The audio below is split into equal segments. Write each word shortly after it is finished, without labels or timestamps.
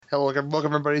Hello,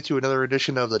 welcome everybody to another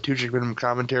edition of the Two Chick Minimum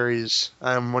Commentaries.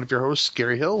 I'm one of your hosts,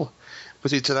 Gary Hill.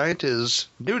 With you tonight is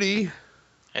Duty.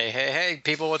 Hey,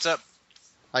 people, what's up?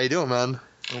 How you doing, man?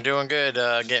 I'm doing good.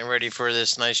 Getting ready for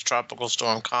this nice tropical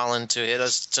storm Colin to hit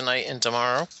us tonight and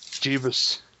tomorrow.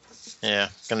 Jeebus. Yeah,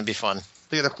 gonna be fun.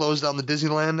 They gotta close down the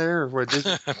Disneyland there? Or where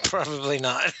Disney? Probably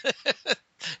not.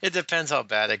 It depends how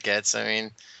bad it gets. I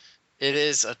mean, it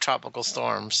is a tropical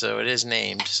storm, so it is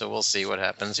named, so we'll see what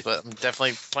happens. But I'm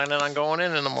definitely planning on going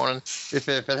in the morning. If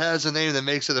it has a name that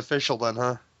makes it official, then,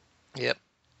 huh? Yep.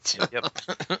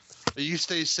 You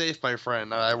stay safe, my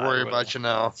friend. I worry about you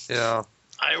now. Yeah.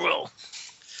 I will.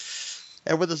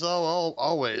 And with us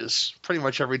always, pretty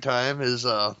much every time, is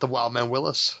the Wild Man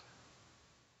Willis.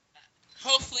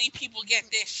 Hopefully people get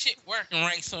their shit working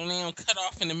right so they don't cut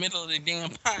off in the middle of the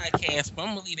damn podcast, but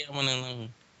I'm going to leave that one alone.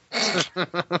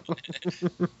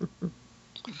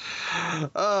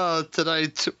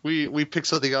 Tonight we picked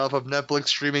something off of Netflix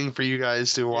streaming for you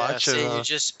guys to watch. Yeah, see, you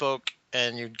just spoke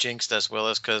and you jinxed us,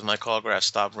 Willis, because my call graph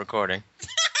stopped recording.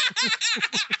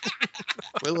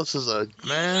 Willis is a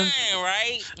man. Lying,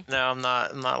 right? No, I'm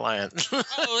not lying.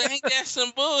 Oh, ain't that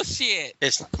some bullshit?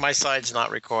 It's my side's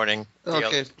not recording.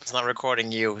 Okay. It's not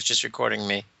recording you. It's just recording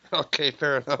me. Okay,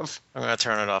 fair enough. I'm gonna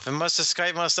turn it off.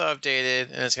 Skype must have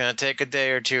updated, and it's gonna take a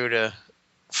day or two to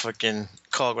fucking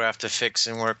call graph to fix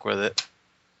and work with it.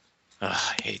 Ugh,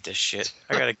 I hate this shit.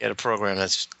 I gotta get a program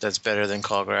that's better than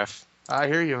call graph. I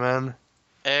hear you, man.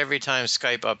 Every time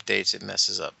Skype updates, it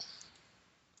messes up.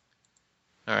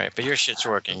 All right, but your shit's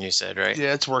working. You said, right?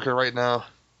 Yeah, it's working right now.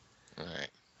 All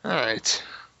All right.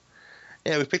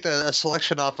 Yeah, we picked a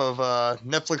selection off of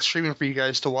Netflix streaming for you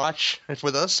guys to watch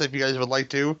with us, if you guys would like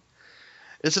to.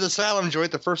 It's an Asylum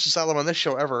joint, the first Asylum on this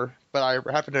show ever, but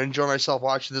I happen to enjoy myself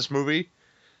watching this movie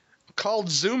called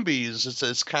Zoombies.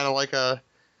 It's kind of like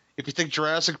if you think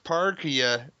Jurassic Park,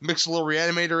 you mix a little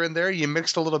Reanimator in there, you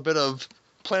mixed a little bit of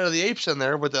Planet of the Apes in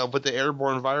there with the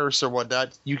airborne virus or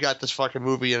whatnot, you got this fucking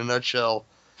movie in a nutshell.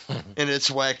 And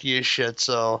it's wacky as shit,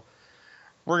 so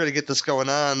we're going to get this going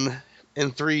on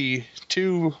in 3,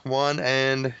 2, 1,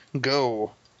 and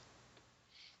go.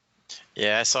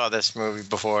 Yeah, I saw this movie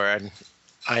before, and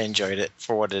I enjoyed it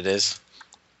for what it is.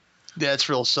 Yeah, it's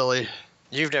real silly.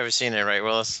 You've never seen it, right,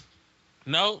 Willis?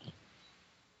 Nope.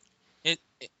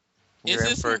 You're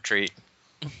in for a treat.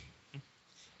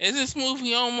 Is this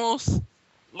movie almost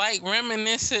like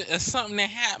reminiscent of something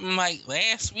that happened like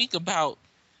last week about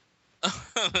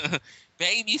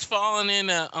babies falling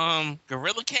into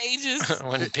gorilla cages?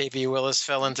 When Baby Willis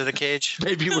fell into the cage?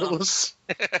 Baby Willis.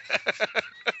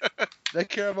 That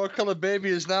caramel colored baby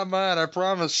is not mine, I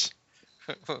promise.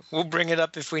 We'll bring it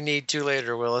up if we need to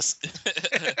later, Willis.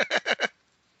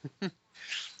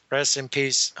 Rest in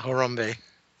peace, Harambe.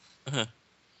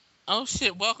 Oh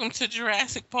shit, welcome to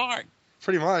Jurassic Park.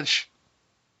 Pretty much.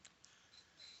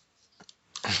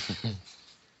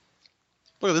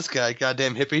 Look at this guy,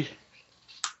 goddamn hippie.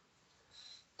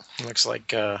 Looks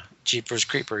like Jeepers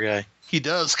Creeper guy. He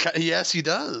does. Yes, he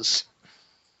does.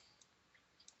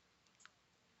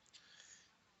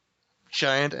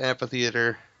 Giant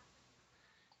amphitheater.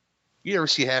 You ever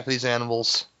see half of these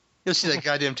animals? You'll see that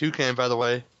goddamn toucan, by the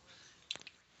way.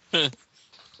 Here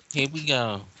we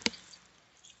go.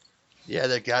 Yeah,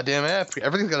 that goddamn app.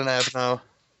 Everything's got an app now.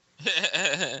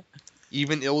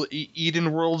 Even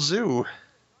Eden World Zoo.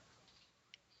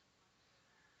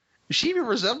 She even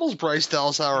resembles Bryce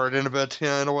Dallas Howard in a bit,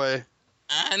 yeah, in a way.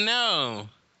 I know.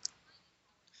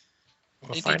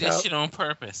 We'll They find did that out shit on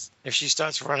purpose. if she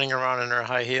starts running around in her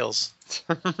high heels.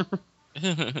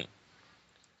 They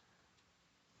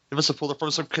must have pulled her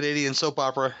from some Canadian soap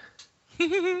opera.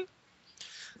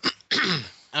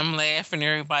 I'm laughing.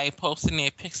 Everybody posting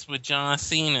their pics with John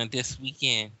Cena this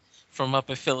weekend from up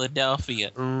in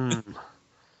Philadelphia. I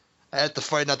had to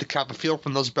fight not to cop a feel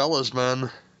from those Bellas,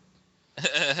 man.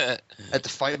 I had to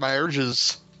fight my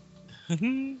urges.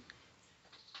 That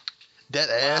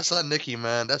ass on Nikki,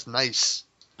 man. That's nice.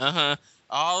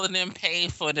 All of them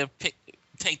paid for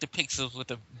take the pictures with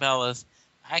the Bellas.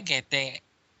 I get that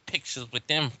pictures with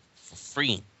them for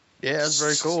free. Yeah, that's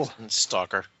very cool.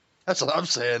 Stalker. That's what I'm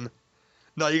saying.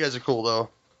 No, you guys are cool, though.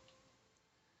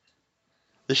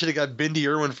 They should have got Bindi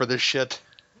Irwin for this shit.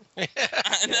 I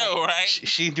know, right?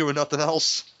 She ain't doing nothing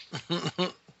else.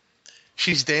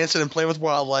 She's dancing and playing with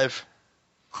wildlife.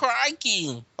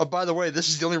 Crikey. Oh, by the way, this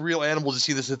is the only real animals you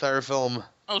see this entire film.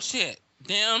 Oh, shit.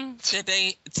 Them that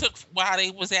they took while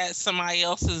they was at somebody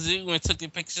else's zoo and took the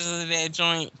pictures of that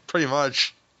joint. Pretty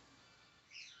much.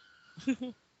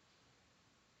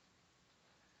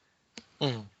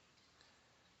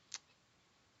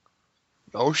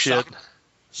 Oh, shit.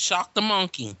 Shock the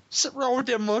monkey. Sit wrong with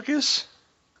them monkeys.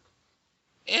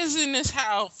 Isn't this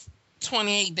how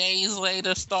 28 Days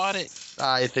Later started?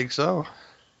 I think so.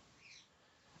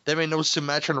 They ain't no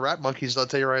Sumatran rat monkeys, I'll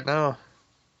tell you right now.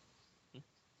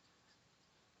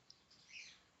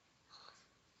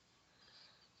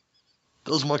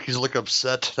 Those monkeys look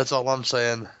upset. That's all I'm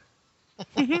saying.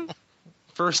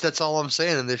 First, that's all I'm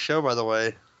saying in this show, by the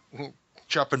way.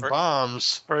 Dropping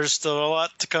bombs. There's still a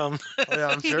lot to come. Oh, yeah,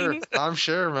 I'm sure. I'm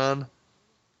sure, man.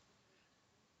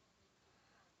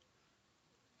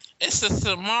 It's a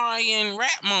Sumerian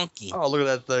rat monkey. Oh, look at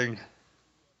that thing.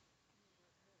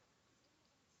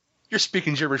 You're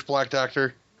speaking gibberish, Black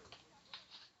Doctor.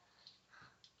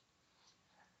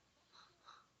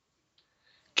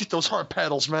 Get those hard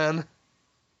paddles, man.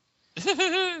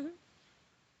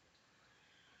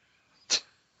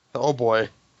 Oh, boy.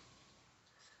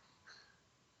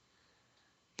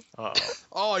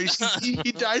 Oh,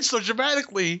 he died so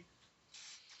dramatically.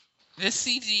 This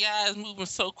CGI is moving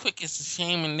so quick, it's a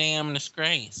shame and damn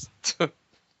disgrace.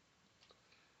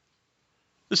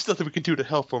 There's nothing we can do to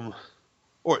help him.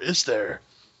 Or is there?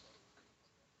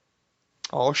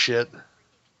 Oh, shit.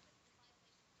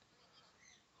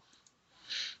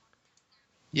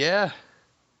 Yeah.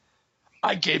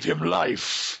 I gave him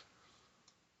life.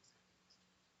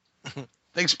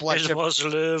 Thanks, Black He's Jeff. supposed to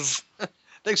live.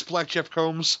 Thanks, Black Jeff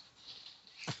Combs.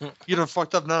 You done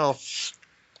fucked up now.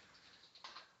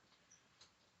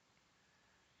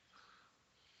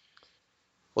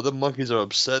 Well, the monkeys are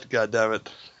upset, goddammit.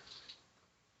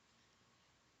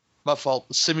 My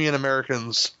fault. Simian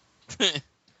Americans.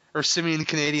 Or Simian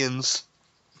Canadians.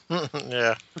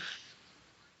 Yeah.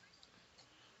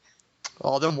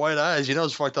 Oh, them white eyes, you know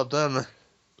it's fucked up then.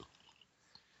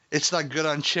 It's not good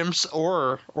on chimps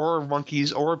or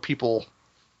monkeys or people.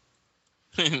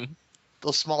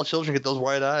 Those small children get those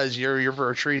white eyes, you're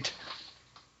for a treat.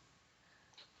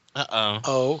 Uh-oh.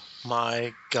 Oh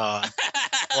my god.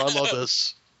 Oh, I love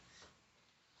this.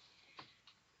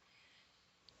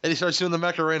 And he starts doing the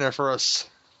Macarena for us.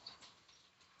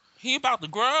 He about to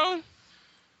grow?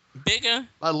 Bigger?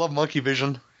 I love monkey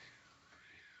vision.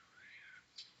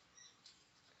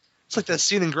 It's like that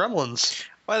scene in Gremlins.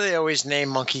 Why do they always name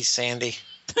monkeys Sandy?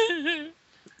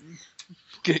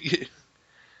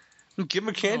 Give him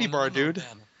a candy bar, dude.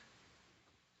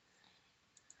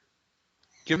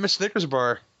 Give him a Snickers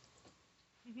bar.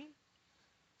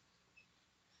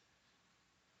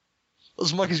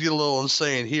 Those monkeys get a little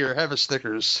insane. Here, have a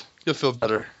Snickers. You'll feel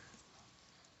better.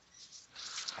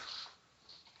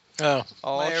 Oh,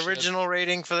 Oh, my shit. original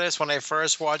rating for this when I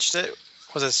first watched it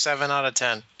was a 7 out of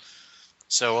 10.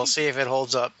 So we'll see if it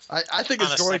holds up. I think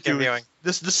On it's a going second to. viewing.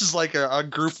 This is like a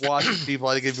group watching people.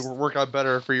 I think it would work out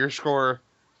better for your score.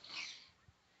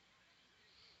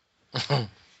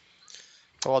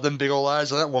 Oh, them big old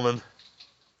eyes on that woman.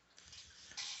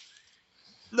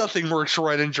 Nothing works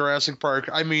right in Jurassic Park.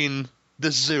 I mean,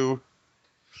 this zoo.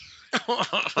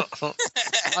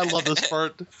 I love this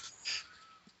part.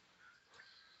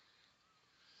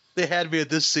 They had me at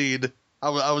this scene.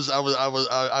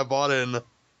 I bought in.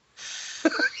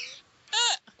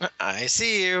 I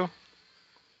see you.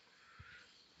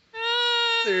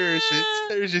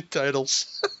 There's your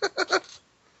titles.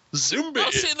 Zoombies.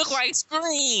 Oh, shit look like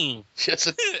Scream. Yes,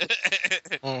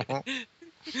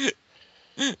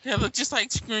 They look just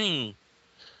like Scream.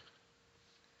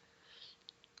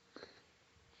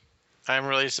 I'm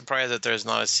really surprised that there's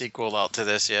not a sequel out to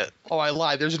this yet. Oh, I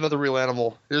lied. There's another real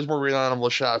animal. There's more real animal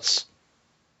shots.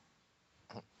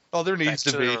 Oh, there needs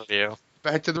Back to the be. review.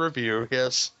 Back to the review,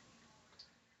 yes.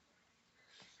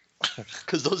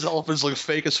 Because those elephants look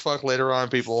fake as fuck later on,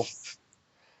 people.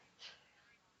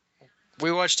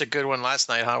 We watched a good one last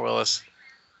night, huh, Willis?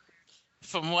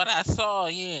 From what I saw,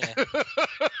 yeah.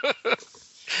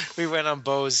 We went on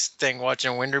Bo's thing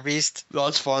watching Winter Beast. Oh,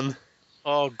 that's fun.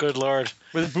 Oh, good lord.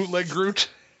 With bootleg Groot.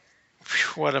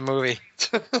 Phew, what a movie.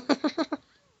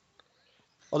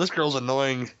 Oh, this girl's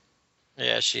annoying.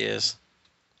 Yeah, she is.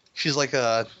 She's like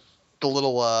the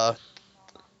little,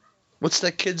 what's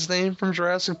that kid's name from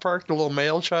Jurassic Park? The little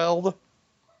male child?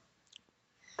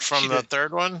 From She the did-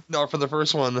 third one? No, from the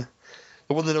first one.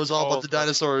 The one that knows all about the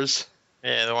dinosaurs.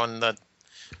 Yeah, the one that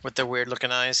with the weird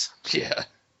looking eyes. Yeah.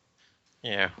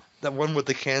 Yeah. That one with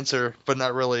the cancer, but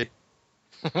not really.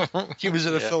 He was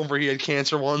in a Yeah. film where he had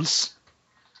cancer once.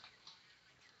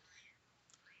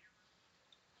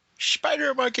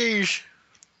 Spider monkeys.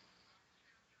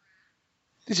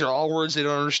 These are all words they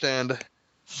don't understand.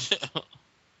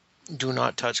 Do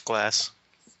not touch glass.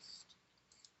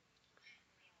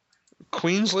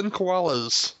 Queensland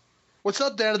koalas. What's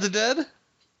up, Dad of the Dead?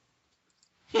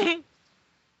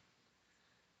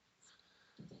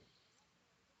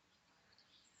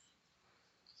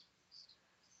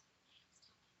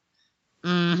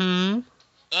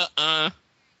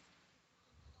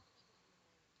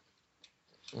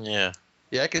 Yeah.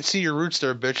 Yeah, I can see your roots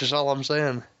there, bitch. That's all I'm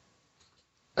saying.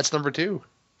 That's number 2.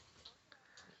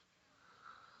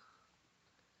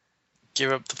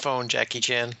 Give up the phone, Jackie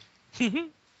Chan.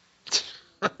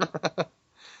 That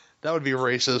would be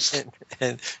racist.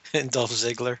 And Dolph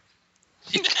Ziggler.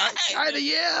 Kinda,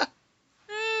 yeah.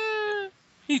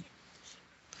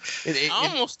 I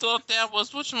almost thought that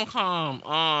was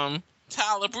whatchamacallit,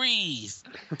 Tyler Breeze.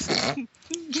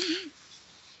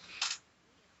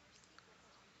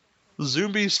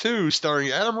 Zoombies 2, starring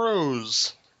Adam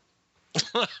Rose.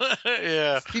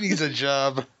 Yeah. He needs a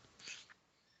job.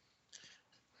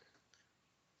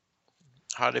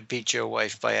 How to Beat Your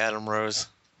Wife by Adam Rose.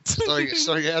 Starring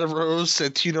Adam Rose,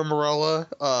 Santino Marella,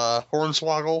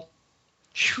 Hornswoggle.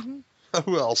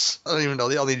 Who else? I don't even know.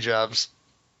 They all need jobs.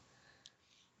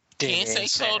 Can't say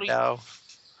Cody. Sandow.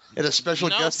 And a special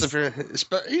No. guest appearance.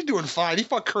 He's doing fine. He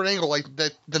fucked Kurt Angle like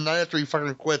that the night after he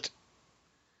fucking quit.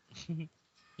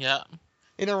 Yeah.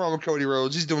 Ain't no wrong with Cody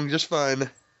Rhodes. He's doing just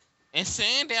fine. And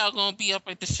Sandow gonna be up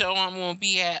at the show I'm gonna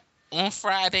be at on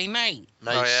Friday night.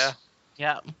 Nice. Oh, yeah?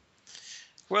 Yep.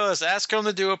 Willis, ask him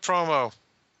to do a promo.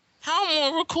 How I'm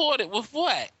gonna record it with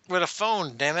what? With a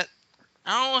phone, damn it.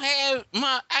 I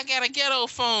got a ghetto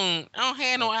phone. I don't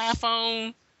have no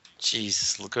iPhone.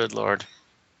 Jesus, good Lord.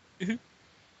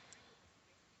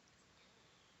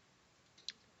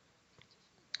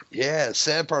 Yeah,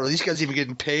 sad part. These guys even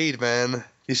getting paid, man.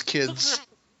 These Look kids. at her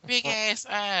big ass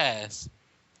eyes.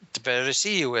 It's better to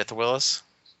see you with, Willis.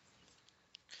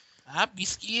 I'd be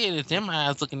scared if them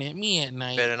eyes looking at me at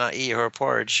night. Better not eat her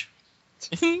porridge.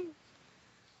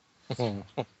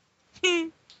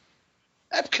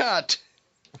 Epcot.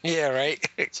 Yeah, right?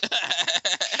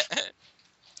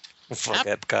 Fuck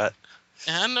Epcot.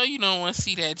 I know you don't want to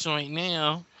see that joint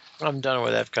now. I'm done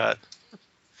with Epcot.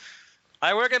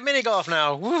 I work at mini golf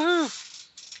now. Woohoo!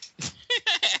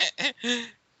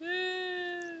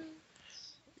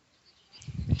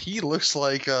 He looks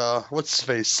like what's his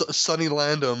face? Sonny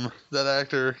Landham, that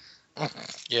actor.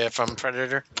 Yeah, from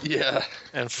Predator Yeah.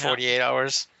 and 48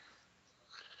 Hours.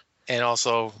 And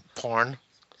also porn.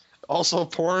 Also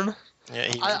porn. Yeah,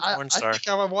 he was a porn star. I think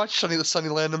I've watched Sonny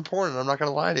Landham porn, and I'm not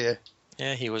gonna lie to you.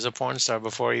 Yeah, he was a porn star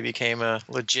before he became a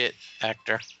legit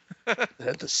actor. I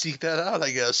had to seek that out,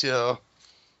 I guess. You know.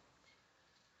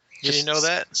 Did you know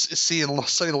that? Seeing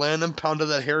Sonny Landham pounded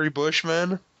that hairy bush,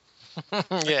 man.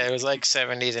 Yeah, it was like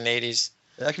 70s and 80s.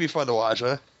 That could be fun to watch,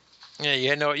 huh? Yeah, you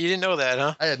didn't know that,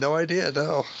 huh? I had no idea,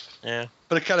 no. Yeah.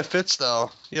 But it kind of fits,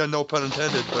 though. You know, no pun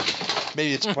intended, but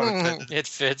maybe it's pun intended. It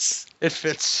fits. It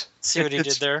fits. See what he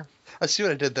did there? I see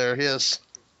what I did there, yes.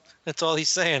 That's all he's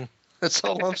saying. That's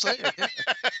all I'm saying.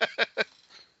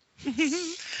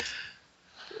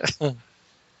 Yeah.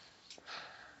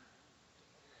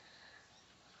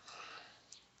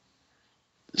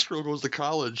 This girl goes to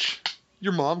college.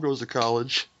 Your mom goes to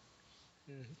college.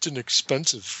 It's an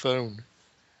expensive phone.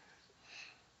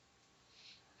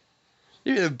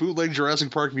 You have bootleg Jurassic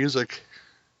Park music.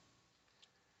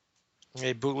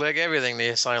 They bootleg everything, the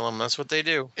asylum. That's what they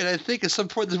do. And I think at some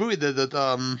point in this movie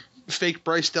that fake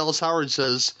Bryce Dallas Howard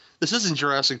says, this isn't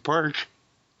Jurassic Park.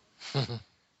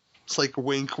 It's like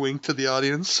wink, wink to the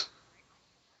audience.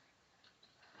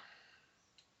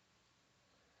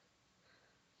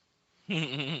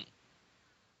 Ugh,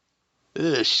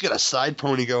 she's got a side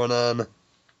pony going on.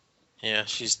 Yeah,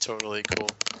 she's totally cool.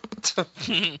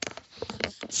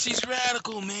 She's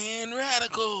radical, man.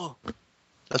 Radical.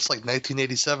 That's like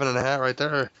 1987 and a hat right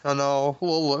there. Oh no, a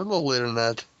little later than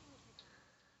that.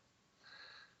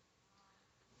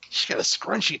 She's got a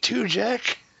scrunchie too,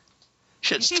 Jack.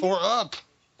 Shit's tore up.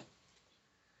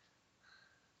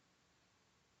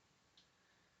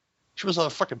 She was on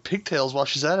fucking pigtails while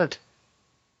she's at it.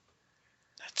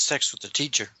 Had sex with the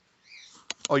teacher.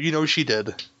 Oh, you know she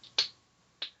did.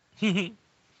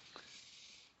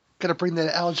 Gotta bring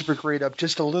that algebra grade up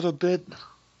just a little bit.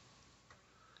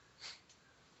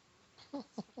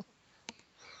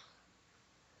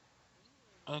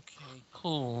 Okay,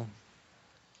 cool.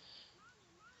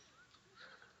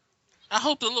 I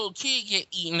hope the little kid get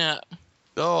eaten up.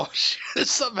 Oh, shit,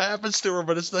 something happens to her,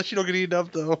 but it's not. She don't get eaten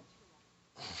up though.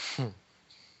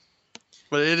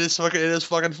 But it is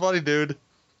fucking funny, dude.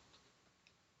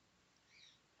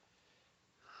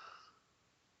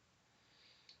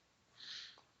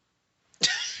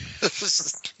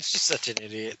 She's such an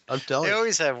idiot. I'm telling They you.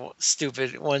 always have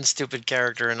one stupid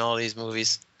character in all these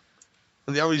movies.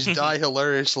 And they always die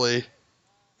hilariously.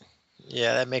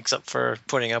 Yeah, that makes up for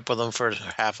putting up with them for a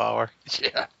half hour.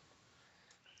 Yeah.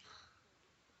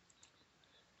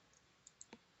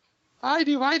 I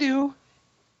do.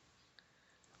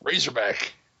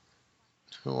 Razorback.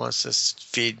 Who wants to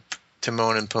feed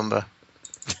Timon and Pumbaa.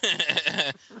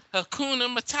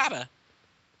 Hakuna Matata.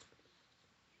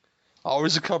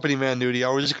 Always a company man, Nudie.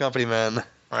 Always a company man.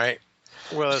 Right?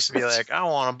 Willis would be like, I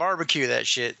want to barbecue that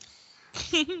shit.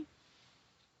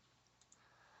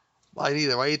 Why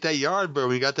eat that yard, bro?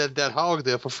 We got that hog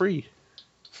there for free.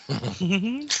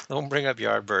 Don't bring up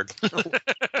Yardbird.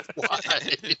 Why?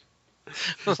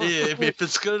 Yeah, if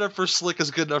it's good enough for Slick,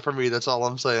 it's good enough for me. That's all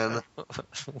I'm saying.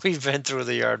 We've been through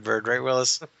the Yardbird, right,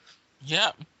 Willis?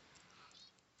 Yep.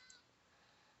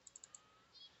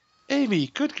 Amy,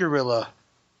 good gorilla.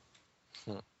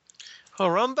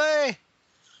 Harambe!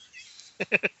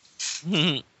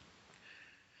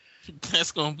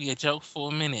 That's gonna be a joke for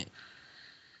a minute.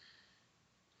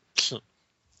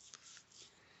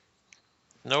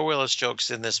 No Willis jokes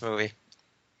in this movie.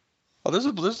 Oh, there's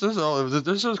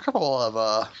a couple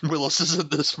of Willises in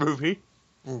this movie.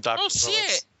 Dr. Oh Willis.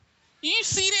 shit! You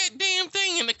see that damn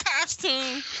thing in the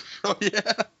costume? Oh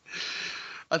yeah.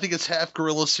 I think it's half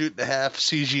gorilla suit and half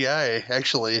CGI,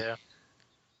 actually. Yeah.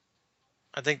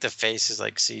 I think the face is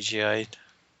like CGI.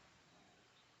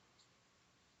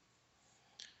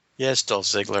 Yes, Dolph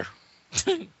Ziggler.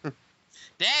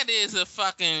 That is a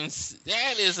fucking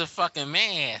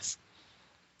mask.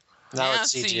 Now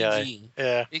it's CGI. CG.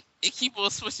 Yeah. It keep on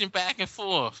switching back and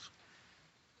forth.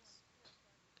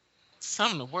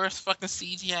 Some of the worst fucking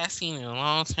CGI I've seen in a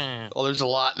long time. Oh, there's a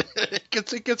lot.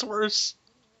 It gets worse.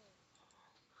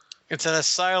 It's an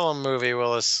asylum movie,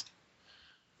 Willis.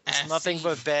 It's I nothing see.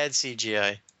 but bad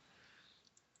CGI.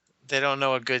 They don't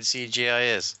know what good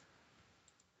CGI is.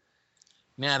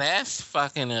 Now that's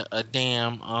fucking a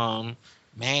damn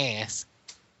mask.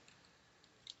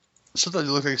 Sometimes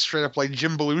you look like straight up like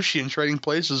Jim Belushi in Trading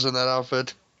Places in that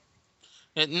outfit.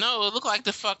 No, it looked like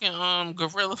the fucking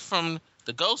gorilla from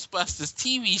the Ghostbusters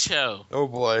TV show. Oh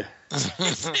boy.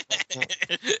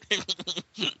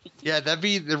 Yeah, that'd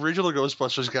be the original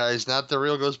Ghostbusters guys, not the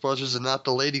real Ghostbusters and not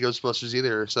the lady Ghostbusters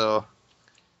either, so.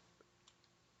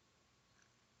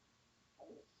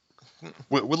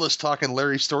 Willis talking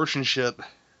Larry Storch shit.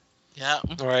 Yeah.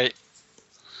 Right.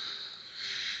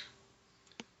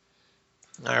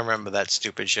 I remember that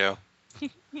stupid show.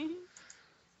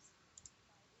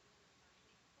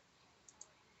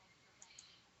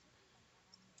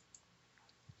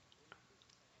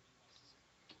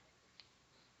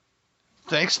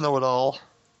 Thanks, know-it-all.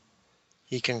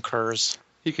 He concurs.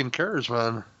 He concurs,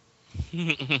 man.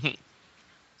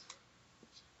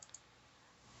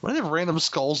 Why do they have random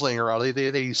skulls laying around?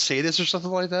 They say this or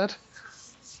something like that?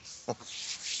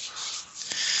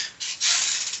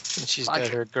 And she's got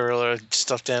her gorilla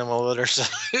stuffed animal with her. So.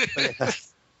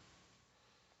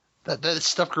 That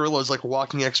stuffed gorilla is like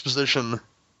walking exposition.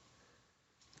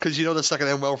 Because you know that's not going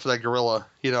to end well for that gorilla.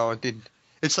 You know,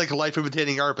 it's like life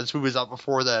imitating art, but this movie was out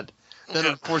before that. That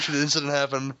unfortunate incident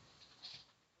happened.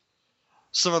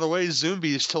 Some of the ways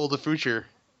Zoombies told the future.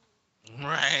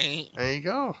 Right. There you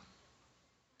go.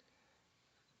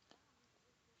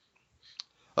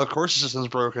 Of course the system's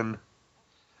broken.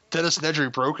 Dennis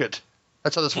Nedry broke it.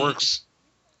 That's how this works.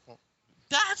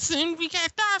 Dotson, we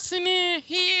got Dotson in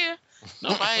here.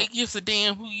 Nobody gives a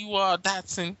damn who you are,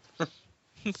 Dotson.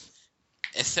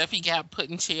 Except he got put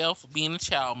in jail for being a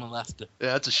child molester.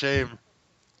 Yeah, that's a shame.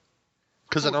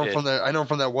 Because I know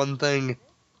from that one thing.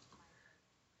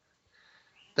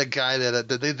 The guy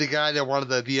that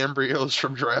wanted the embryos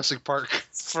from Jurassic Park.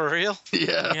 For real?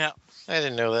 Yeah. Yeah. I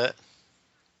didn't know that.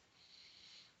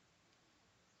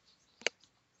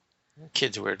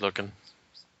 Kid's weird looking.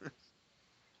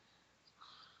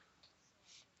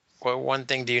 What one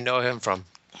thing do you know him from?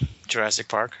 Jurassic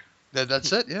Park?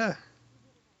 That's it, yeah.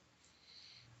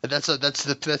 And that's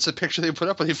the picture they put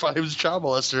up when they thought he was a child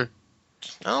molester.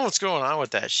 I don't know what's going on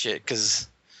with that shit, because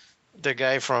the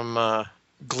guy from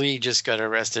Glee just got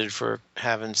arrested for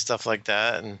having stuff like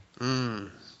that, and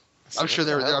I'm sure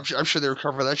they were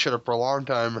covering that shit up for a long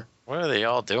time. What are they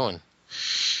all doing?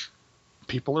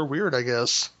 People are weird, I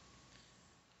guess.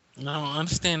 I don't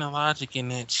understand the logic in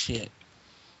that shit.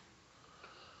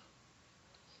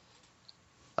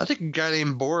 I think a guy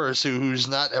named Boris, who's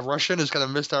not a Russian, has got a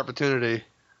missed opportunity.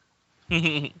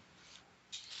 I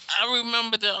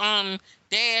remember the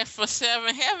dad for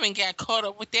Seven Heaven got caught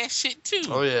up with that shit too.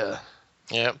 Oh yeah.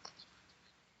 Yep.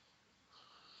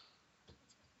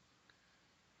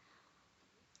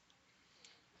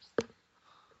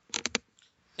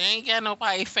 They ain't got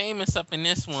nobody famous up in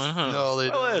this one, huh? No, they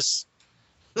Willis.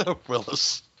 don't.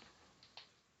 Willis.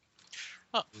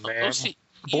 Man.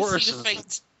 You Boris see the is- fake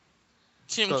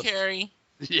Jim Oh. Carrey?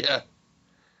 Yeah.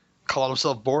 Calling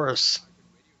himself Boris.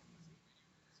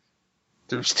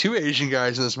 There's two Asian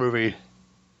guys in this movie.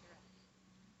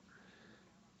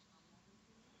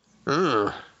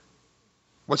 Ugh.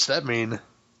 What's that mean?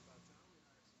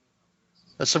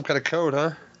 That's some kind of code,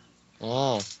 huh?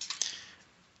 Oh.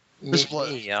 This Meet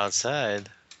me outside.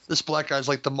 This black guy's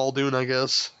like the Muldoon, I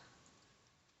guess.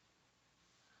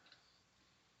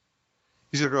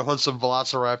 He's gonna go hunt some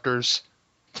velociraptors.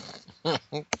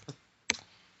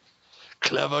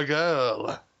 Clever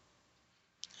girl.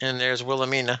 And there's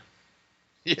Wilhelmina.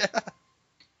 Yeah.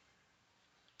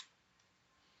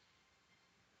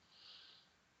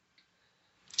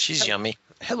 She's yummy.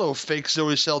 Hello, fake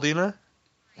Zoe Saldana.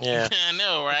 Yeah. I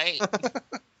know, right?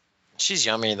 She's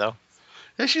yummy, though.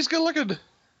 Yeah, she's good looking.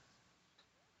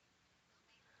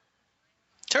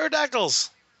 Pterodactyls.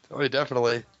 Oh, yeah,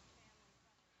 definitely.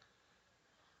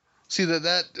 See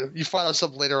that you find out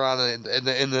something later on in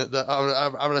the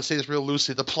I'm gonna say this real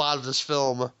loosely. The plot of this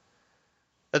film,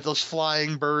 that those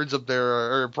flying birds up there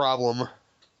are a problem.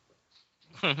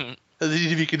 They need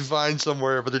to be confined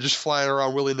somewhere, but they're just flying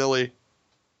around willy nilly.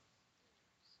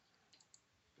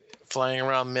 Flying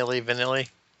around Milli Vanilli.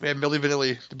 Man, Milli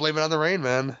Vanilli. Blame it on the rain,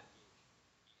 man.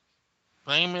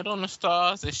 Blame it on the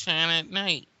stars that shine at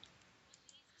night.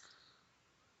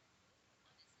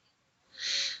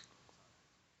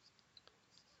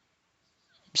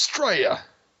 Straya.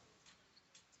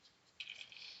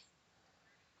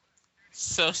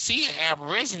 So she an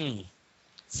Aborigine.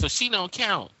 So she don't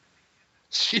count.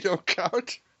 She don't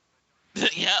count.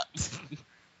 Yep.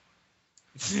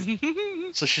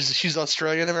 So she's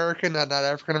Australian American, not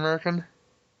African American.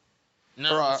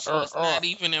 No, she's not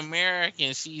even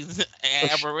American. She's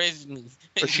Aborigine.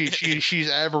 Or she's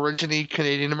Aborigine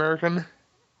Canadian American.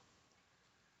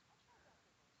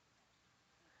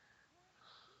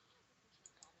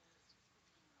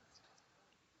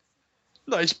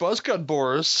 Nice buzz cut,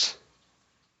 Boris.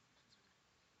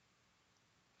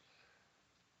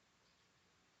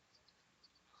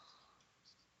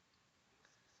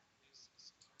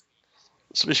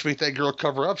 So we should make that girl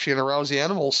cover up. She can arouse the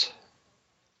animals.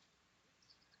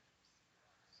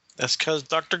 That's because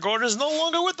Dr. Gordon is no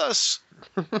longer with us.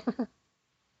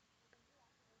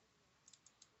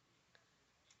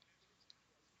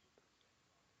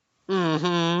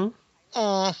 Mm-hmm.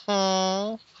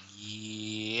 Uh-huh.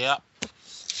 Yep.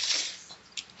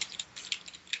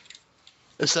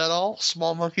 Is that all?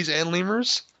 Small monkeys and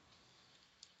lemurs?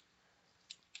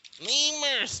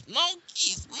 Lemurs,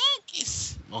 monkeys.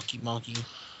 Monkey.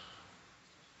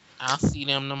 I'll see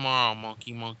them tomorrow,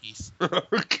 monkeys.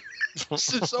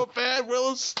 This is so bad,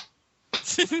 Willis.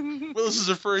 Willis is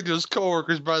referring to his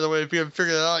coworkers, by the way, if you haven't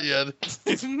figured it out yet.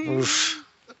 Oof.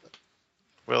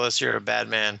 Willis, you're a bad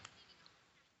man.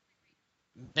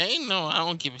 They know I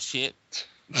don't give a shit.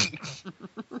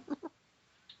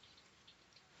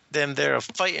 Them there are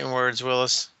fighting words,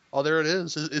 Willis. Oh, there it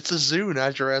is. It's a zoo,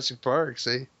 not Jurassic Park,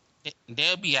 see?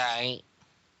 They'll be alright.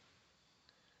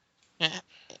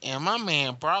 And my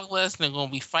man Brock Lesnar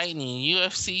gonna be fighting in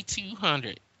UFC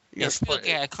 200. He still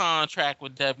got a contract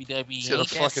with WWE. Ain't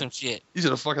that some shit? He's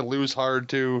gonna fucking lose hard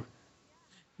too.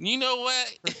 You know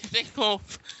what?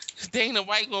 Dana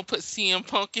White gonna put CM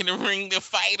Punk in the ring to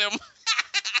fight him.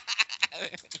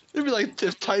 It'd be like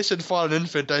if Tyson fought an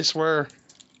infant, I swear.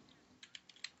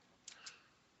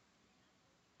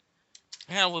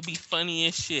 That would be funny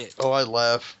as shit. Oh, I'd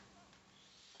laugh.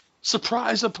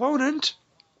 Surprise opponent!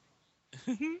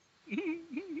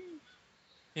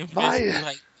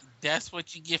 Like, that's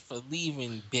what you get for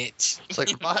leaving, bitch. It's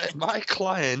like my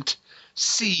client,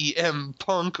 CM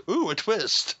Punk. Ooh, a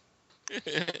twist.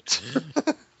 Yeah,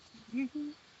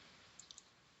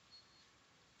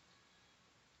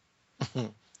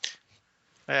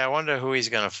 I wonder who he's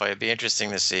gonna fight. Be interesting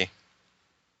to see.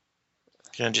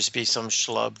 Can it just be some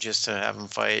schlub just to have him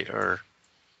fight, or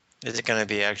is it gonna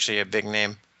be actually a big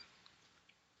name?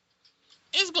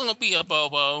 It's gonna be a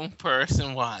Bobo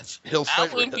person. Watch. He'll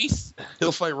fight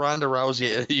Ronda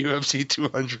Rousey at UFC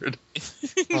 200.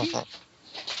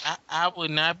 I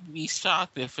would not be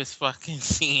shocked if it's fucking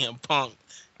CM Punk.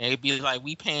 And it'd be like,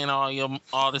 we paying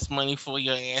all this money for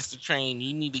your ass to train.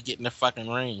 You need to get in the fucking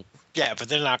ring. Yeah, but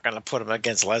they're not gonna put him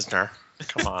against Lesnar.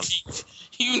 Come on.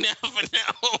 You never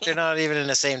know. They're not even in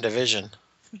the same division.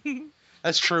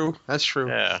 That's true.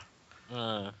 Yeah.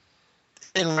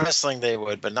 In wrestling, they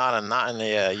would, but not in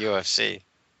the UFC.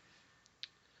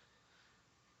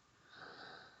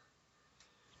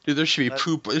 Dude, there should be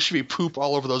poop. There should be poop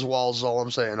all over those walls. Is all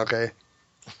I'm saying. Okay.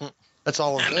 That's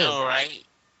all I'm saying. I know, right?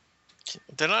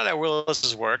 They're not at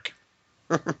Willis's work.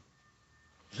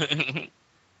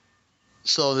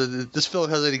 So this film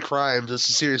has any crimes. It's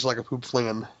a serious like a poop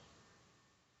flinging.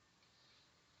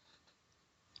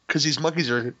 Because these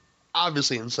monkeys are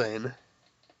obviously insane.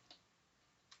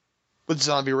 With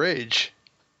zombie rage.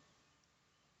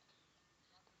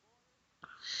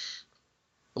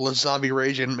 Unless zombie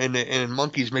rage and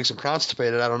monkeys makes him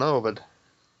constipated, I don't know, but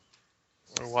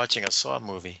We're watching a Saw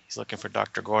movie. He's looking for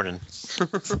Dr. Gordon. or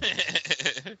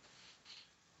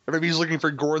maybe he's looking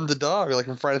for Gordon the dog, like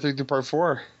in Friday 13 Part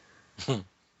 4.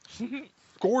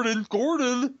 Gordon!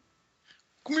 Come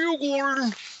here,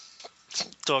 Gordon!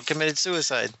 Dog committed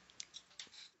suicide.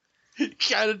 He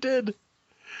kinda did.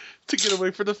 To get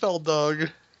away from the fell dog.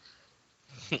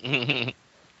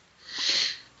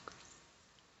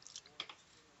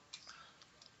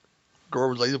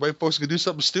 Gordon was like, the white folks can do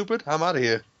something stupid? I'm out of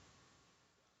here.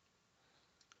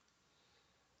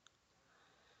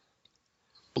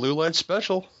 Blue light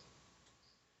special.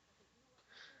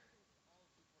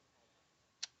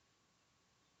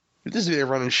 This is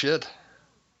running shit.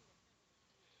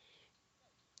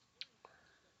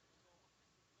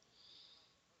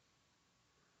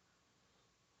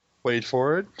 Wait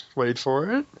for it. Wait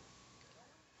for it.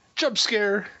 Jump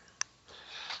scare.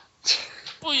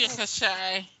 Booyaka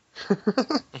shy.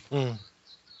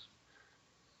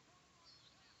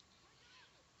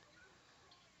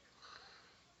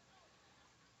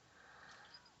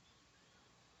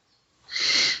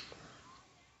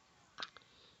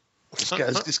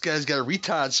 This guy's got a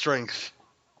retard strength.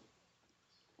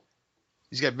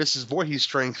 He's got Mrs. Voorhees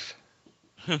strength.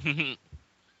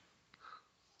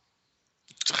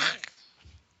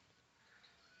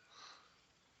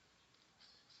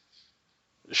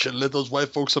 Should let those white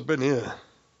folks up in here.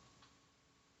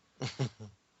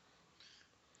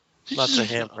 Lots of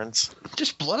handprints.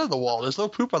 Just blood on the wall. There's no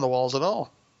poop on the walls at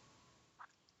all.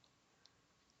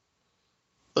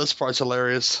 This part's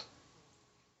hilarious.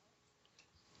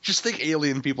 Just think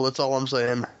alien people, that's all I'm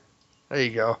saying. There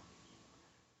you go.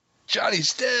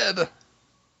 Johnny's dead!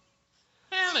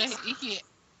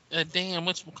 Well, damn,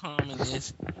 whatchamacallit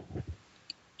is.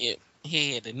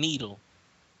 He had a needle.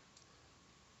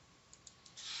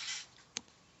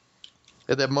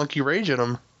 Had that monkey rage in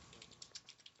him.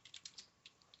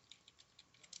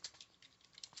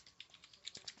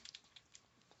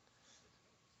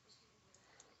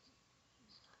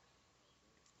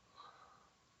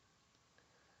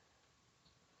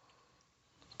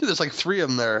 Dude, there's like 3 of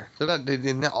them there.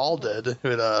 They're not all dead.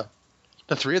 But,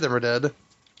 the 3 of them are dead.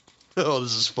 Oh,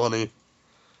 this is funny.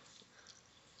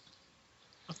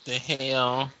 What the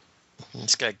hell?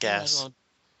 It's got gas.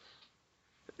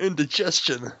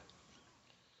 Indigestion.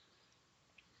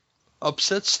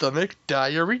 Upset stomach,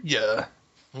 diarrhea.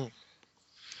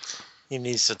 He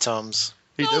needs the Tums.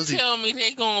 Don't tell me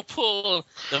they gonna pull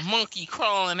the monkey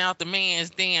crawling out the man's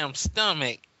damn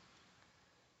stomach.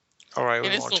 All right,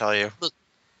 we won't tell you.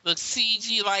 Look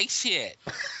CG like shit.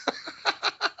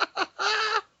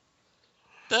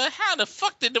 How the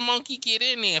fuck did the monkey get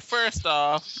in there? First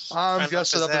off, I'm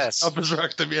guessing up his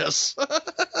rectum. Yes.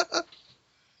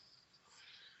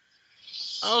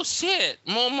 Oh shit!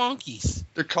 More monkeys.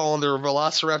 They're calling their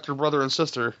velociraptor brother and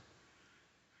sister.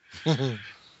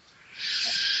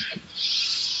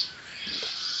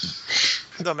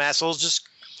 Dumb assholes, just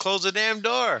close the damn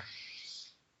door.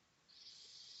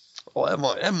 Oh,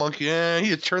 that monkey, he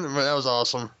had turned them. That was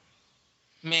awesome.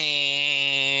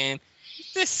 Man,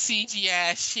 this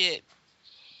CGI shit.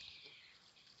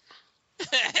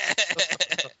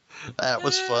 That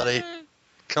was funny.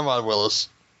 Come on, Willis.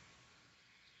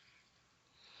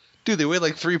 Dude, they weigh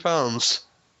like 3 pounds.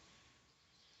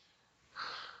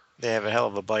 They have a hell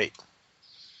of a bite.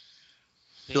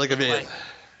 You're like a man.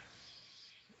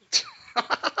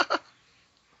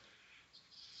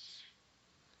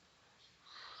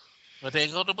 But there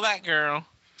go the black girl.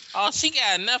 Oh, she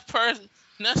got enough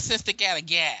sense to get a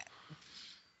gap.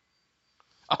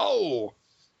 Oh!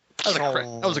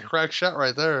 That was a crack shot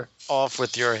right there. Off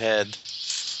with your head.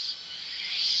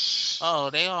 Oh,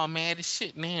 they all mad as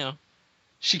shit now.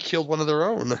 She killed one of their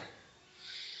own.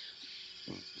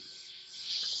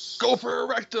 Go for her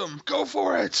rectum! Go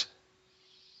for it!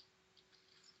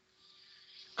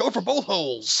 Go for both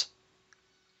holes!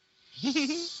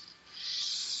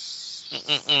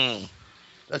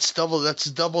 That's double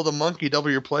the monkey, double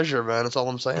your pleasure, man. That's all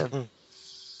I'm saying.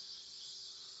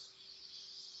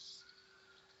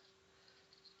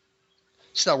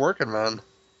 It's not working, man.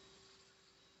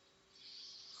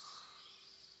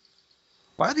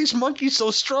 Why are these monkeys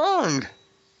so strong?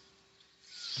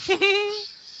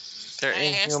 They're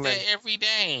inhuman. Every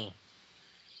day.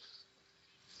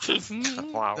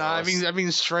 Wow. Nah, I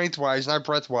mean strength-wise, not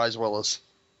breath-wise, Willis.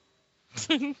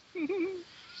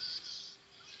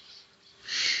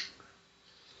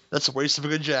 That's a waste of a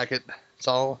good jacket. It's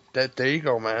all that. There you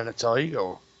go, man. That's all you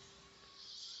go.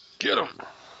 Get him.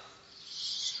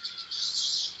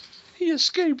 He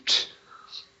escaped.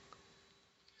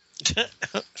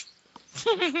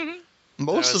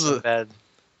 Most of so the. bad.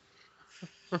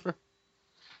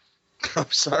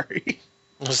 I'm sorry.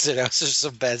 That was just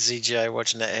some bad CGI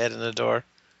watching that head in the door.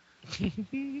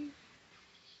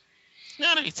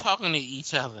 Now they talking to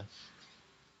each other.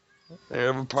 They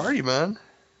have a party, man.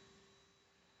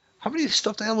 How many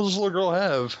stuffed animals does this little girl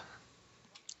have?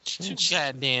 Too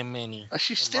goddamn many.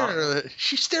 She's staring at her.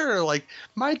 She's staring at her like,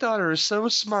 my daughter is so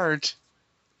smart.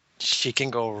 She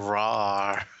can go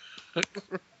raw.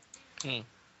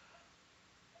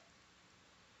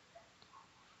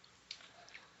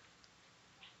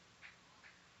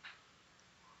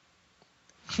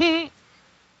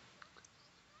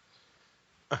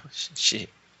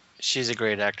 She's a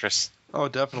great actress. Oh,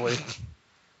 definitely.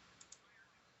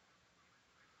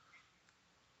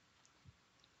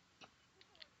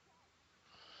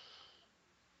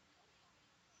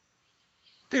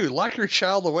 Dude, lock your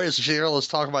child away so she can let's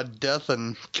talk about death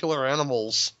and killer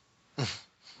animals.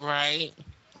 Right.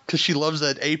 Because she loves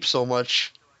that ape so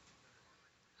much.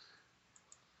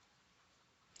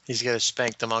 He's got to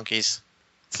spank the monkeys.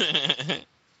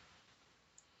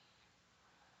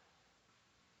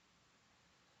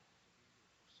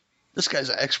 This guy's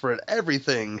an expert at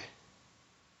everything.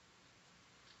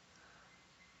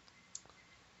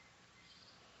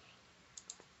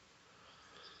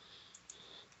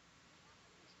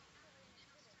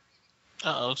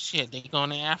 Oh shit, they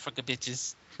going to Africa,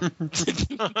 bitches.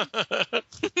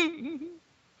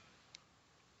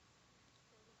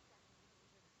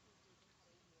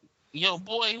 Yo,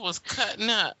 boy was cutting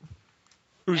up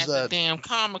Who's at that? the damn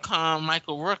Comic-Con,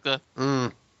 Michael Rooker.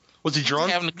 Was he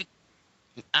drunk?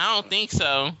 I don't think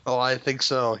so. Oh, I think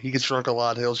so. He gets drunk a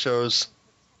lot at Hill shows.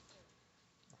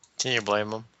 Can you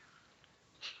blame him?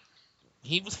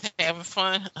 He was having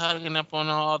fun hugging up on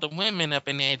all the women up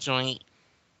in that joint.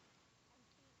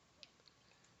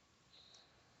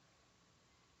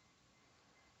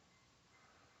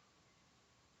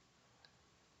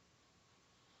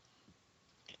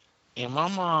 And my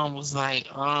mom was like,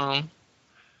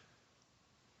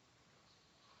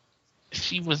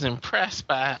 she was impressed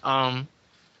by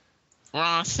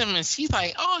Ron Simmons. She's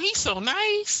like, oh, he's so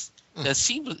nice. Cause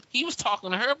he was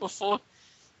talking to her before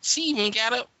she even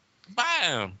got up by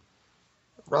him.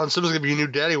 Ron Simmons gonna be your new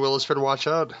daddy, Willis. Better watch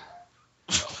out.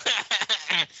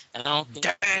 I don't think.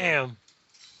 Damn.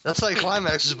 That's how he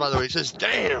climaxes, by the way. He says,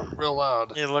 damn, real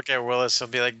loud. You look at Willis, he'll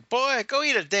be like, boy, go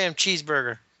eat a damn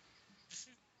cheeseburger.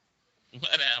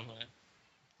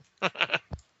 Whatever.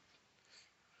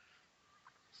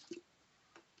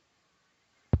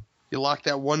 You locked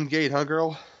that one gate, huh,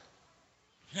 girl?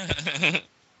 And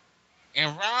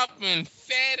Robin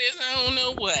fat as I don't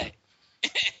know what.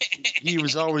 He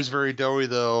was always very doughy,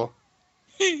 though.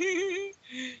 I'm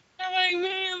like,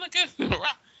 man, look at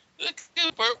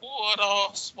Burt Ward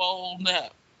all swollen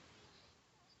up.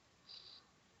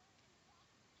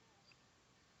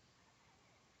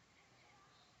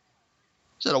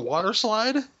 Is that a water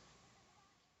slide?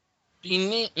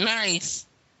 Be nice.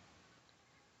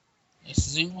 It's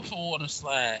zoo with a water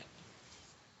slide.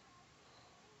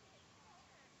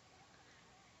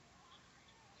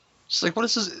 It's like, what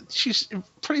is this? She's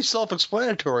pretty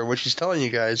self-explanatory what she's telling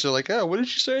you guys. They're like, oh, what did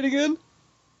she say it again?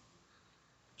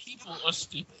 People are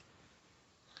stupid.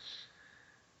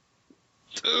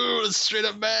 Dude, it's straight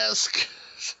up mask.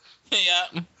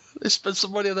 Yeah. They spent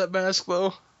some money on that mask,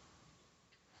 though.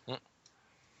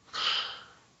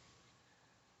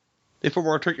 They put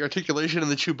more articulation in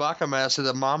the Chewbacca mask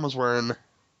that Mom was wearing.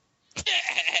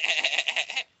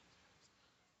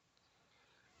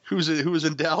 Who was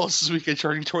in Dallas this weekend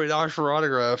charging $20 for an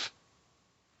autograph?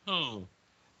 Who?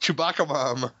 Chewbacca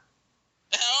Mom.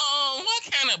 Oh,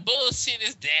 what kind of bullshit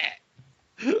is that?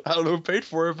 I don't know who paid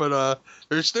for it, but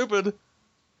they're stupid.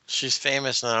 She's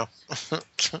famous now.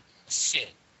 Shit.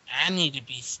 I need to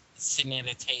be sitting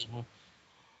at a table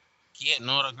getting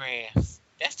autographs.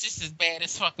 That's just as bad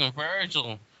as fucking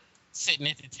Virgil sitting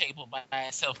at the table by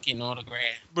himself getting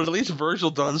autographs. But at least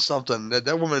Virgil done something.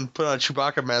 That woman put on a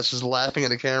Chewbacca mask is laughing at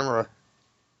the camera.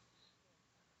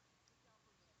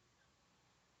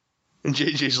 And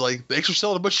JJ's like, thanks for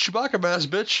selling a bunch of Chewbacca masks,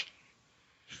 bitch.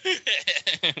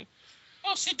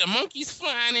 Oh shit, the monkey's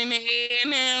flying in the air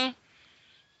now.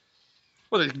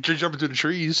 Well, they're jumping through the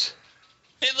trees.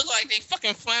 They look like they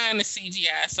fucking flying the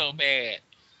CGI so bad.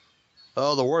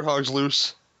 Oh, the warthog's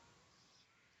loose.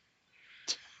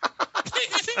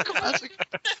 Classic.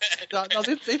 No,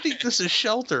 they think this is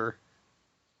shelter.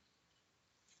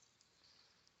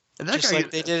 And that Just guy,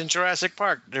 like they did in Jurassic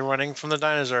Park. They're running from the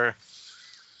dinosaur.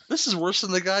 this is worse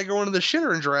than the guy going to the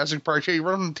shitter in Jurassic Park. Yeah, you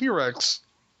run from the T-Rex.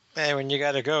 Hey, when you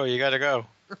gotta go, you gotta go.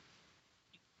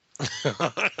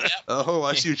 Oh,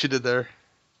 I see what you did there.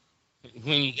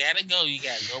 When you gotta go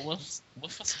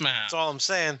with a smile. That's all I'm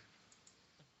saying.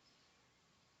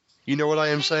 You know what I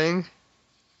am saying?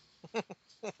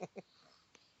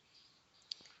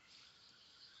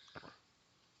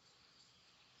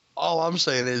 All I'm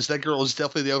saying is that girl is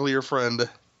definitely the uglier friend.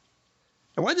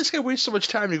 And why did this guy waste so much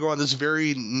time to go on this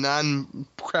very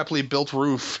non-crappily built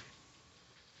roof?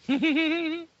 But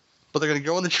they're going to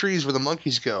go in the trees where the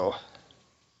monkeys go.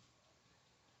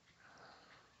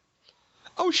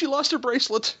 Oh, she lost her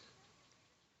bracelet.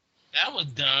 That was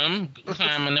dumb.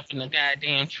 Climbing up in the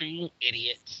goddamn tree,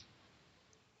 idiots.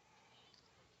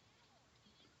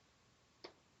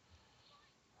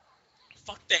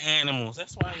 Fuck the animals.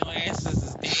 That's why your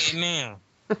asses is dead now.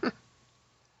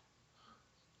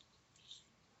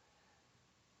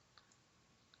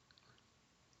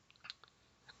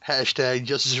 Hashtag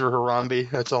justice for Harambe.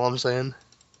 That's all I'm saying.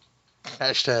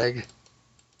 Hashtag.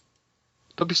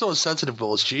 Don't be so insensitive,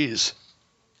 Willis. Jeez.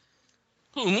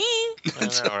 Who, me? I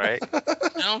know, right?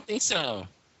 I don't think so.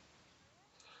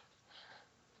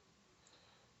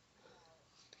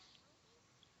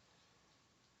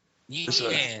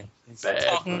 Yeah. bad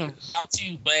Talking monkeys. about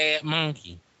you, bad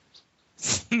monkey.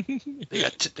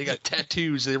 They got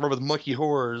tattoos. They run with monkey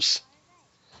horrors.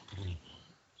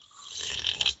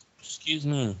 Excuse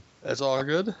me. That's all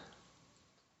good.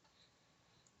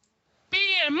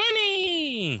 Beer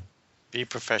money. Be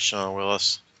professional,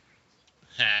 Willis.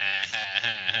 Ha ha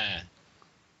ha ha.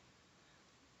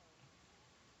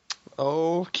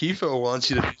 Oh, Kifo wants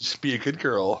you to just be a good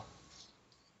girl.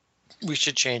 We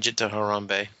should change it to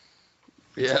Harambe.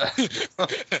 Yeah.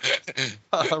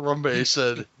 Harambe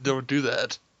said, don't do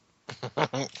that.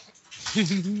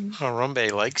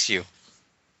 Harambe likes you.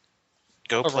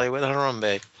 Go play with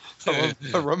Harambe.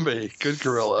 Harambe, good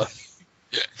gorilla.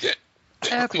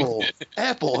 Apple,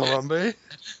 Harambe.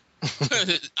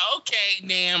 Okay,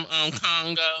 damn,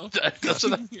 Congo. That's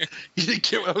what you didn't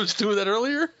get what I was doing that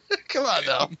earlier? Come on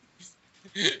now.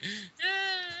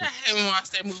 I haven't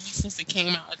watched that movie since it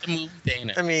came out at the movie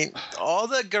theater. I mean, all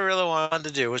the gorilla wanted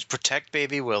to do was protect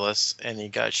baby Willis, and he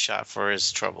got shot for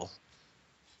his trouble.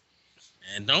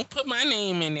 And don't put my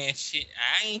name in that shit.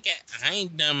 I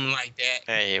ain't dumb like that.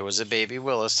 Hey, it was a baby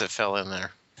Willis that fell in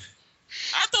there.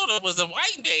 I thought it was a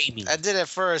white baby. I did at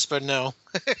first, but no,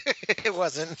 it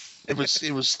wasn't. It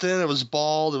was thin, it was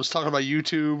bald, it was talking about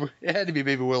YouTube. It had to be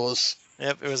Baby Willis.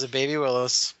 Yep, it was a baby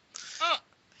Willis.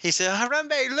 He said,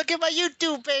 Harambe, look at my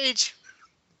YouTube page.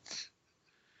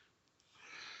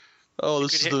 Oh,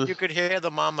 You could hear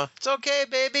the mama. It's okay,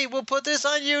 baby. We'll put this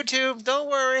on YouTube. Don't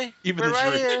worry. Even We're the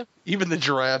right here. Even the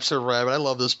giraffes are rabid. I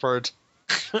love this part.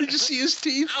 Did you see his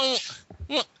teeth?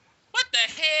 What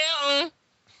the hell?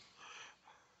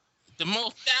 The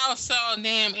most docile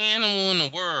damn animal in the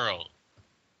world.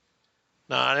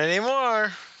 Not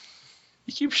anymore.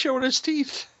 He keeps showing his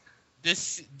teeth. The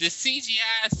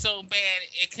CGI is so bad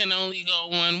it can only go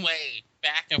one way,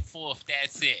 back and forth.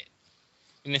 That's it,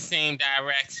 in the same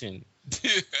direction.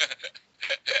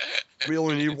 We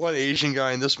only need one Asian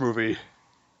guy in this movie.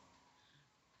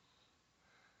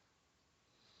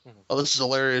 Oh, this is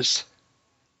hilarious.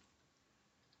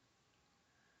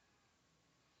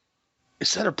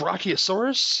 Is that a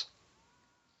Brachiosaurus?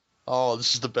 Oh,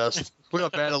 this is the best. Look how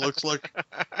bad it looks. Look.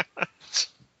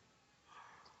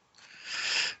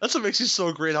 That's what makes it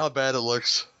so great how bad it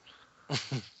looks.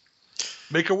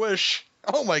 Make a wish.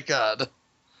 Oh my god.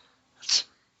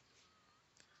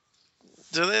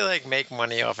 Do they make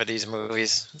money off of these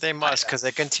movies? They must, because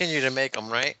they continue to make them,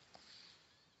 right?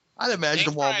 I'd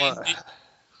imagine Walmart.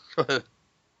 Go ahead.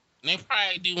 They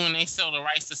probably do when they sell the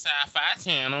rights to Sci-Fi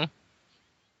Channel.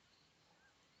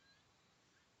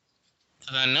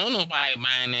 Because I know nobody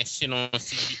buying that shit on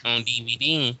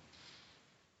DVD.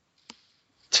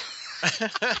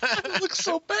 It looks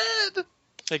so bad.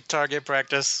 Like target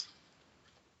practice.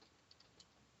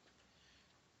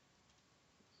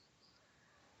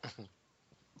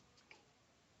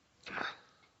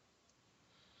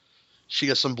 She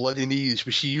got some bloody knees,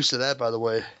 but she used to that, by the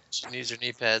way. She needs her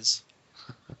knee pads.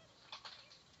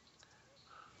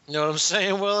 You know what I'm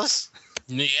saying, Willis?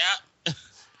 Yeah.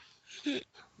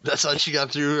 That's how she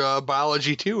got through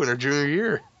biology too in her junior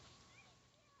year.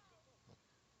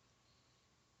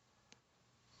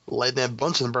 Lighting that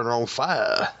Bunsen burner on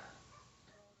fire.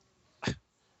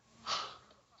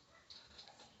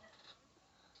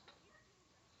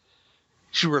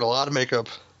 She wearing a lot of makeup.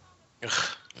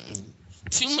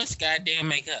 Too much goddamn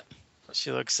makeup.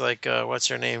 She looks like, what's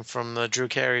her name from the Drew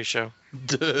Carey show?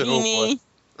 Oh,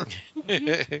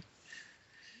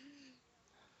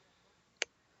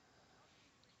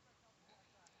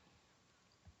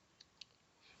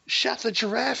 shot the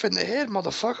giraffe in the head,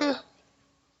 motherfucker.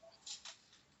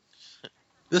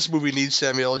 This movie needs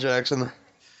Samuel L. Jackson.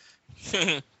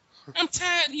 I'm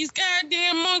tired of these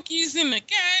goddamn monkeys in the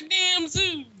goddamn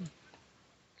zoo.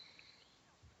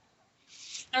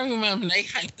 I remember they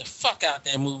hyped the fuck out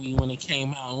that movie when it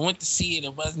came out. I went to see it.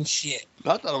 It wasn't shit.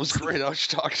 I thought it was great. I was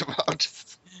talking about.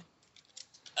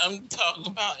 I'm talking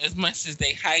about as much as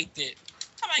they hyped it.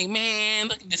 I'm like, man,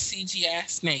 look at the CGI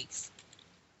snakes.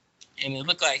 And it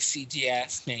looked like CGI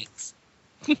snakes.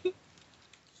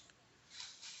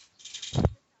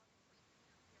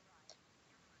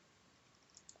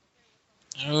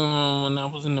 I remember when I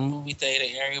was in the movie theater,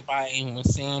 everybody, when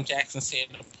Sam Jackson said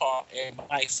the part,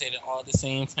 everybody said it all at the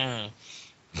same time.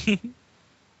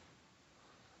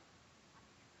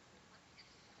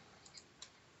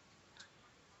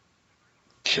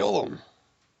 Kill him.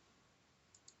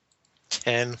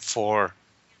 10-4.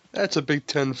 That's a big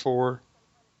 10-4.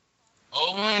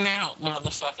 Over and out,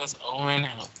 motherfuckers. Over and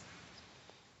out.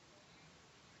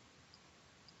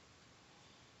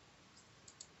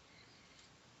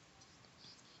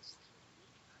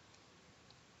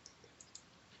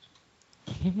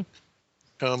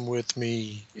 Come with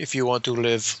me if you want to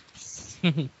live.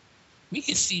 we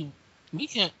can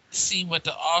see what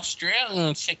the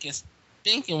Australian chick is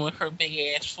thinking with her big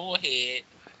ass forehead.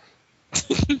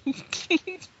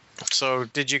 So,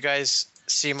 did you guys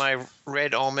see my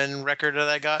Red Omen record that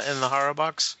I got in the horror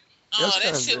box? Oh,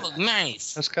 that shit look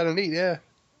nice. That's kind of neat, yeah.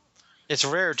 It's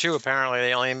rare too. Apparently,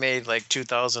 they only made like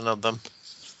 2,000 of them.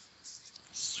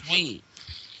 Sweet.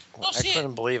 Oh, I shit.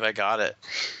 couldn't believe I got it.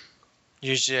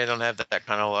 Usually, I don't have that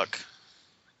kind of luck.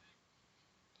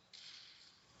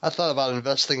 I thought about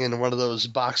investing in one of those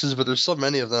boxes, but there's so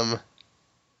many of them.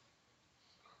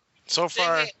 So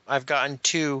far, I've gotten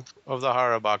 2 of the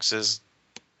horror boxes,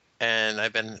 and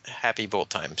I've been happy both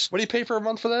times. What do you pay for a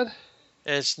month for that?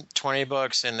 It's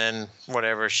 $20, and then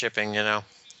whatever shipping,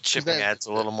 shipping adds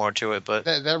a little more to it. But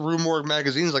that Rue Morgue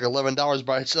magazine is like $11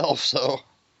 by itself. So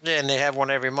yeah, and they have one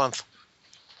every month.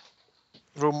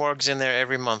 Rue Morgue's in there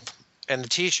every month, and the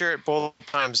T-shirt both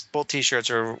T-shirts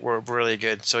were really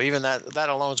good. So even that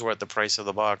alone's worth the price of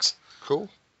the box. Cool.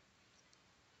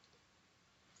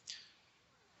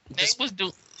 They was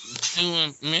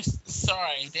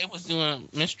doing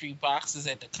mystery boxes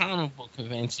at the comic book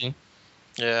convention.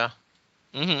 Yeah.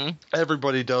 Mm-hmm.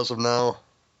 Everybody does them now.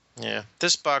 Yeah.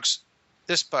 This box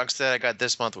that I got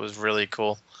this month was really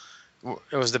cool.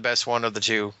 It was the best one of the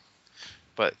 2,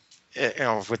 but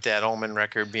with that Omen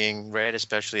record being red,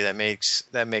 especially, that makes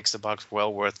the box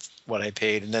well worth what I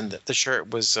paid. And then the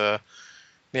shirt was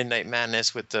Midnight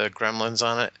Madness with the Gremlins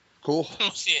on it. Cool.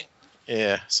 Oh shit.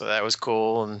 Yeah, so that was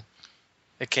cool, and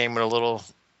it came with a little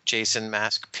Jason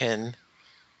mask pin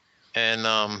and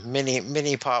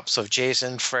mini pops of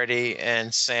Jason, Freddy,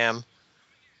 and Sam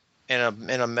in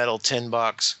a metal tin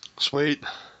box. Sweet.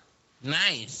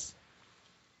 Nice.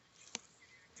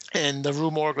 And the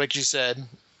Rue Morgue, like you said,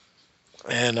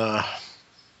 and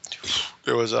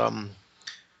there was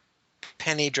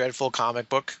Penny Dreadful comic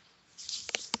book,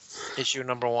 issue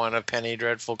number 1 of Penny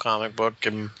Dreadful comic book,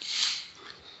 and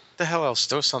the hell else?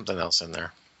 There was something else in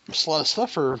there. It's a lot of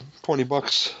stuff for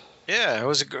 $20. Yeah, it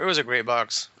was a great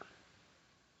box.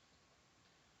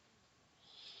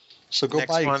 So go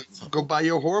buy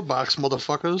your horror box,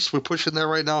 motherfuckers. We're pushing that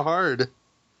right now hard.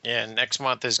 Yeah, next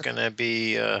month is gonna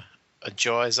be a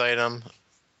Jaws item,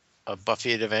 a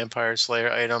Buffy the Vampire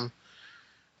Slayer item,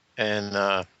 and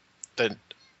it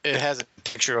has a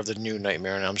picture of the new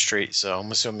Nightmare on Elm Street. So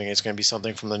I'm assuming it's gonna be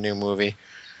something from the new movie.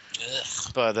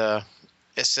 Ugh. But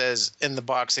it says in the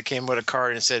box it came with a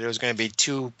card and it said it was going to be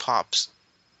 2 pops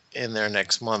in there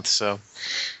next month. So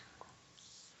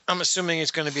I'm assuming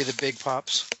it's going to be the big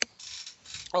pops.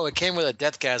 Oh, it came with a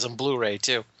Deathgasm Blu-ray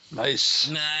too. Nice.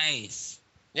 Nice.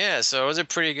 Yeah, so it was a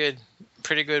pretty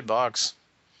good box.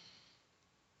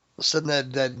 Send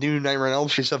that new Nightmare on Elm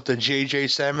Street stuff to J.J.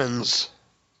 Simmons.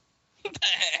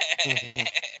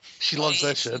 She loves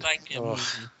that shit. Like that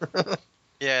movie.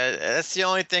 Yeah, that's the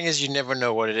only thing, is you never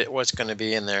know what's going to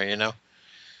be in there,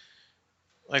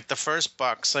 Like the first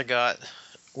box I got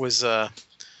was a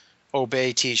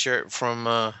Obey T-shirt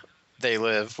from They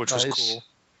Live, which was cool.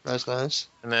 That's nice.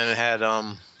 And then it had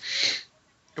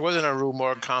it wasn't a Rue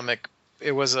Morgue comic.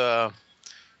 It was a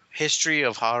history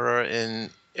of horror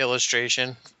in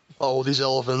illustration. Oh, these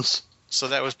elephants. So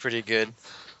that was pretty good.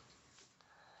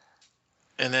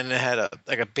 And then it had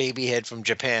a baby head from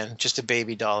Japan, just a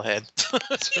baby doll head,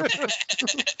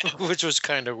 which was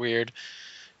kind of weird.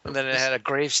 And then it had a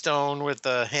gravestone with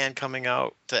the hand coming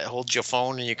out that holds your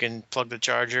phone, and you can plug the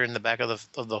charger in the back of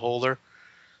the holder.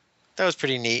 That was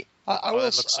pretty neat. I Oh, will.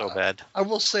 it looks so bad. I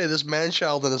will say this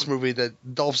man-child in this movie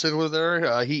that Dolph Ziggler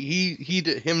there,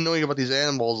 him knowing about these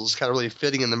animals is kind of really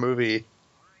fitting in the movie.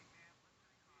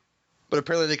 But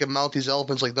apparently they can mount these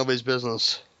elephants like nobody's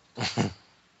business.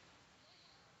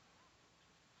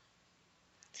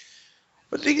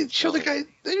 But they show the guy.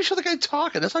 They show the guy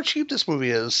talking. That's how cheap this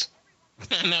movie is.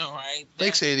 I know, right?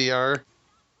 Thanks, ADR.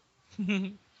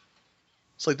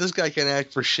 It's like this guy can't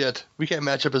act for shit. We can't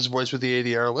match up his voice with the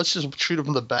ADR. Let's just shoot him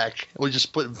from the back. We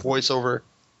just put voiceover.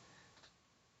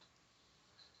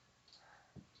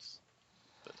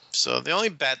 So the only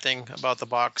bad thing about the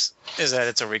box is that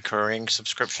it's a recurring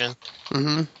subscription.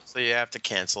 Mm-hmm. So you have to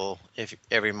cancel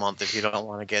every month if you don't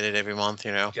want to get it every month.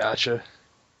 Gotcha.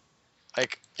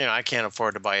 I can't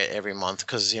afford to buy it every month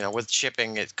because with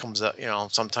shipping it comes up.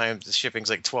 Sometimes the shipping's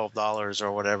like $12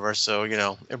 or whatever. So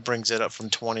it brings it up from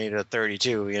 20 to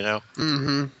 32.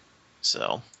 Mm-hmm.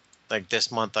 So like this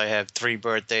month I have 3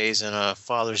 birthdays and a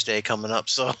Father's Day coming up.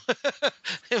 So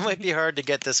it might be hard to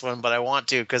get this one, but I want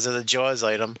to because of the Jaws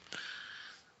item.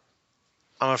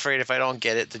 I'm afraid if I don't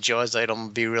get it, the Jaws item will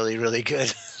be really, really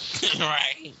good.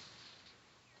 Right.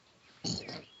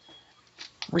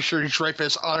 Make sure you write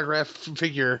this autograph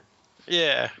figure.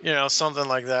 Yeah, something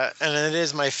like that. And it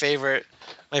is my favorite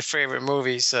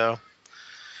movie, so.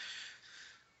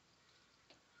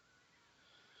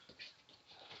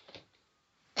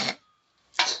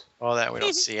 All that we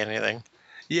don't see anything.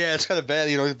 Yeah, it's kind of bad.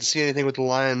 You don't get to see anything with the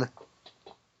lion.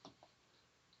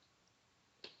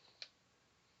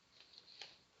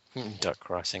 Duck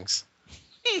crossings.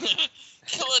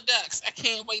 Killer ducks. I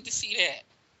can't wait to see that.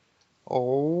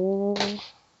 Oh.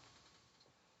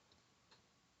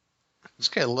 This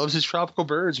guy loves his tropical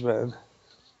birds, man.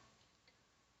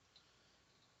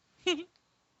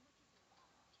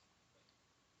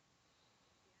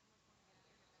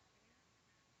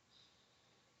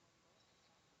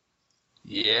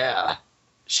 Yeah.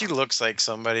 She looks like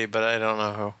somebody, but I don't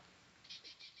know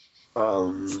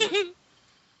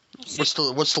What's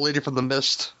the lady from The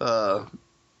Mist?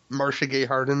 Marcia Gay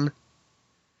Harden.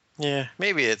 who. Yeah,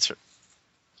 maybe it's her.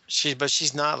 But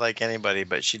she's not like anybody,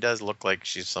 but she does look like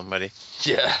she's somebody.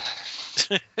 Yeah.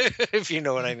 If you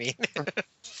know what I mean.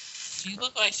 She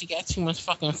look like she got too much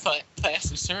fucking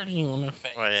plastic surgery on her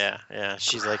face. Well, yeah,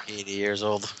 she's like 80 years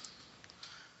old.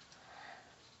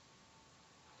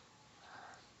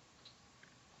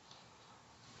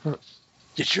 You're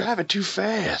driving too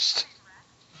fast.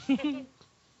 Why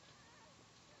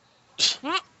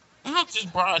don't this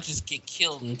broad just get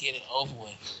killed and get it over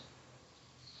with?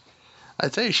 I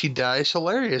tell you, she dies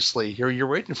hilariously. You're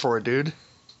waiting for it, dude.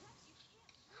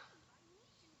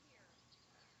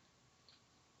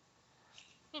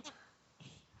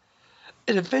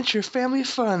 An adventure family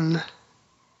fun.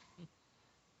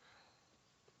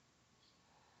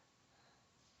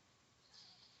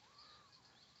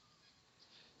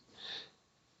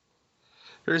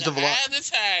 Here's the Eye of the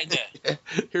tiger.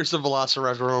 Here's the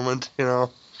Velociraptor moment,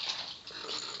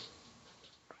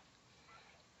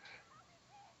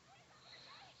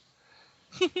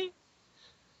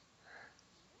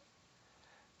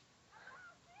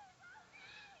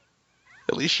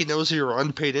 At least she knows who your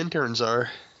unpaid interns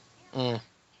are. Mm.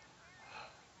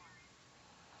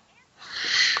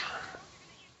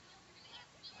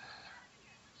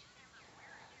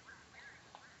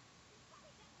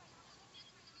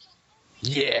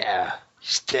 Yeah,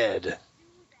 he's dead.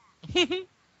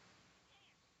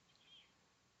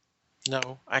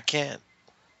 No, I can't.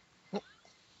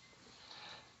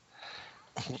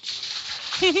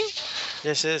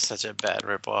 This is such a bad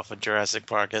ripoff of Jurassic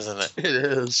Park, isn't it? It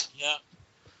is. Yep.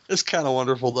 It's kind of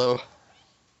wonderful, though.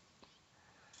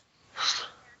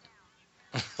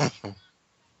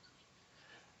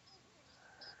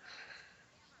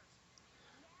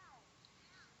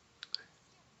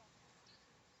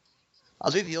 I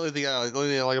think the only thing I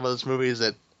like about this movie is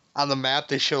that on the map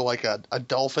they show like a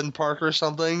dolphin park or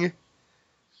something.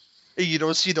 And you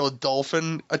don't see no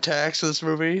dolphin attacks in this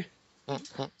movie.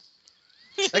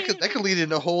 That could lead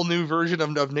into a whole new version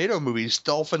of NATO movies,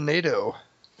 Dolphin NATO.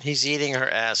 He's eating her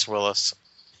ass, Willis.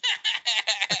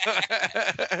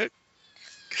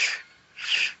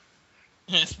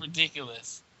 That's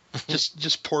ridiculous.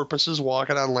 just porpoises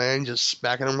walking on land, just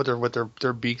smacking them with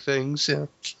their beak things. Yeah.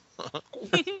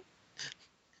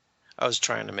 I was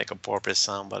trying to make a porpoise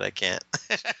sound, but I can't.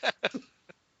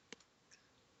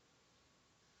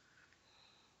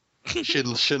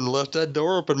 Shouldn't left that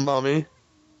door open, mommy.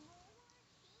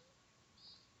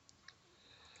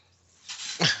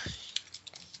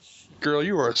 Girl,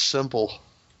 you are simple.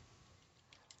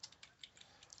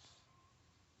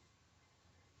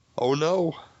 Oh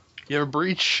no, you have a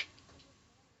breach.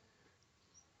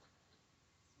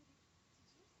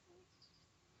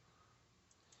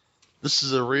 This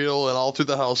is a real and all through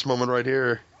the house moment right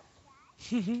here.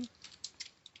 Mommy,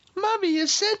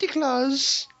 it's Santa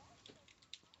Claus.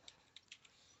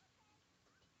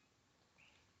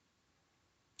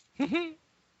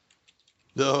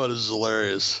 No, this is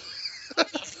hilarious.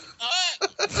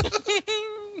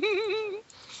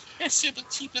 That shit look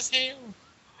cheap as hell.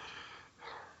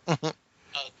 A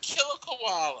killer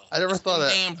koala. I never thought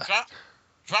that. Damn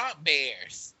drop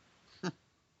bears.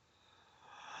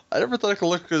 I never thought I could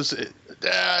look as.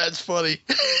 That's funny.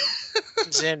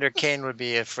 Xander Kane would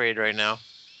be afraid right now.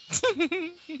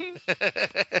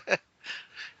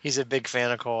 He's a big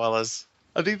fan of koalas.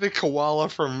 I think the koala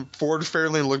from Ford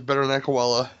Fairlane looked better than that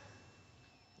koala.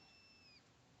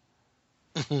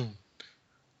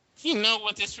 You know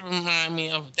what this remind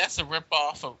me of? That's a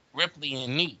ripoff of Ripley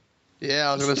and Newt. Yeah,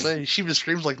 I was gonna say she just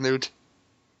screams like Newt.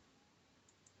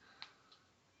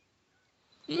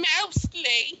 Mouse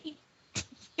lady.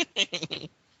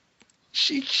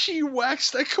 She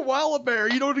waxed that koala bear.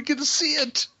 You don't get to see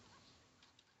it.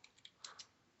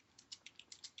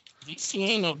 At least she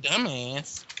ain't no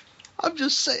dumbass. I'm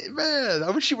just saying, man. I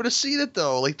wish you would have seen it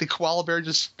though. Like the koala bear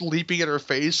just leaping at her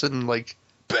face and like,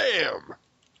 bam.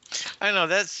 I know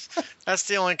that's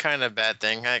the only kind of bad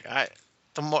thing.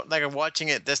 The more like watching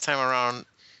it this time around,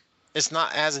 it's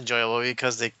not as enjoyable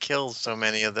because they killed so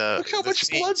many of the. Look how much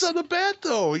scenes. blood's on the bat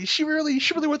though. She really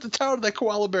went to town to that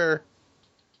koala bear.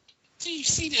 Do you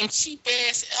see them cheap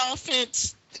ass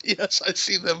elephants? Yes, I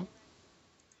see them.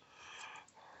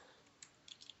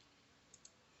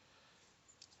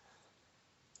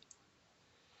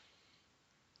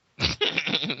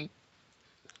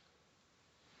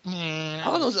 Man,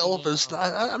 How are those elephants?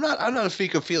 I'm not a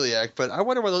fecophiliac, but I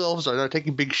wonder why those elephants are. They're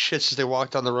taking big shits as they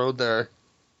walk down the road there.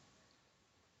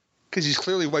 Because he's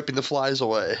clearly wiping the flies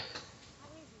away.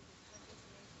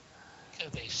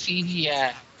 Because they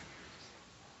CGI.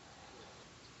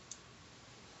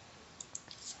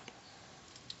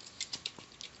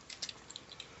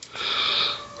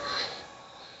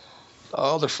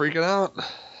 Oh, they're freaking out.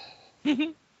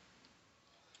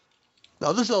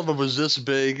 Now, this elephant was this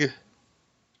big.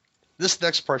 This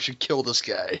next part should kill this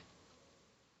guy.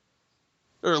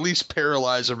 Or at least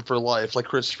paralyze him for life, like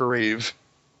Christopher Reeve.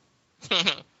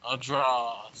 Or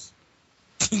draws.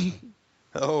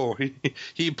 Oh, he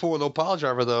ain't pulling no pile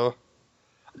driver, though.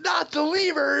 Not the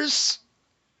levers!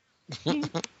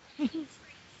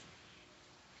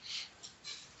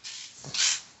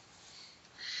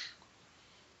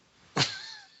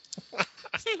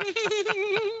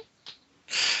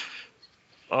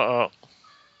 Uh-oh.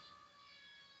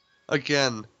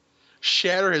 Again.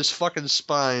 Shatter his fucking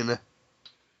spine.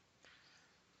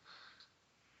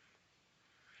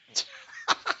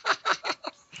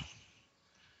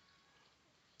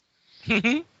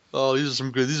 Oh, these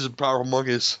are powerful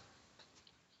monkeys.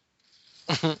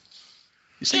 You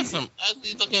see, There's some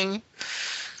ugly looking.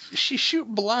 she's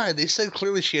shooting blind. They said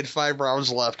clearly she had 5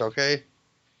 rounds left, okay?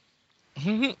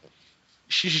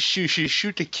 She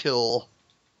shoot to kill.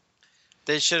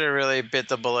 They should have really bit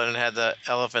the bullet and had the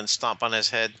elephant stomp on his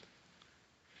head.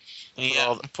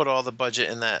 Yeah. Put all the budget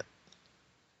in that.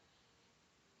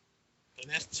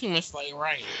 That's too much like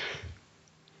right.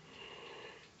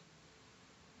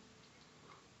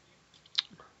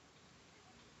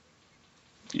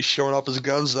 He's showing off his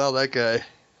guns now, that guy.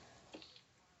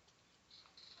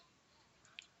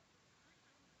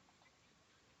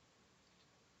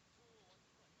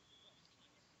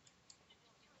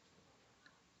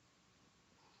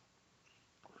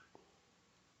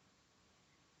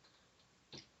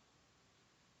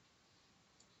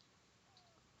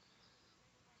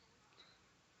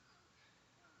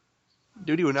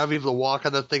 Dude, he would not be able to walk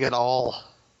on that thing at all.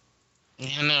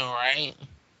 You know, right?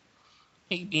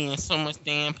 He be in so much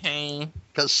damn pain.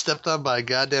 Got stepped on by a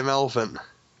goddamn elephant.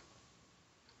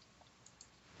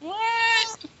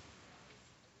 What?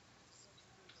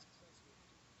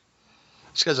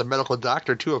 This guy's a medical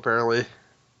doctor too, apparently.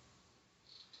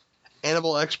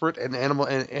 Animal expert and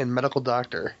and medical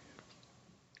doctor.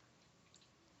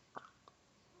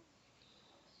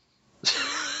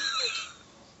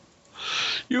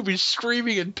 You'll be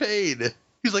screaming in pain.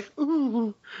 He's like,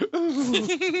 ooh,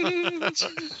 ooh.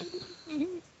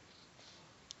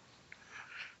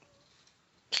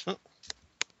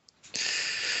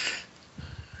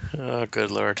 Oh,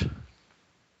 good lord.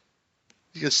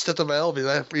 You get stepped on my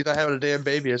elephant. You're not having a damn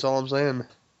baby. That's all I'm saying.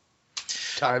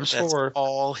 Times That's 4.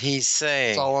 all he's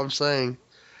saying. That's all I'm saying.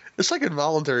 It's like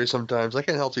involuntary sometimes. I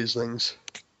can't help these things.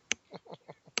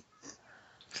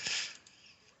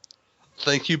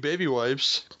 Thank you, baby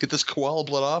wipes. Get this koala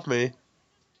blood off me.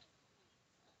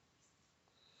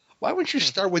 Why wouldn't you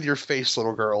start with your face,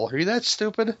 little girl? Are you that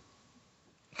stupid?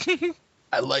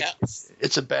 I like it. Yes.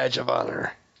 It's a badge of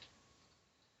honor.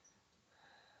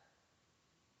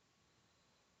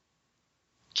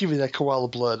 Give me that koala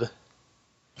blood.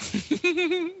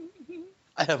 I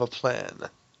have a plan.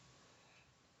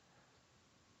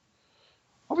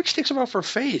 Why would she take some off her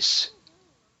face?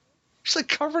 She's like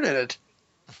covered in it.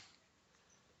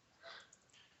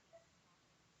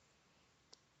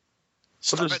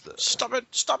 Stop is it! the- Stop it!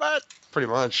 Stop it! Pretty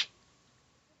much.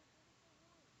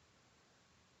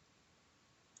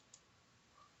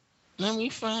 Let me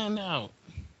find out.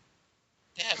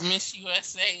 That Miss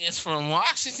USA is from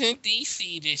Washington,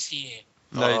 D.C. this year.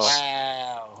 Nice.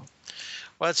 Wow.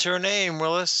 What's her name,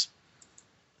 Willis?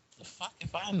 The fuck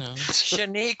if I know.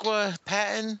 Shaniqua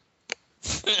Patton.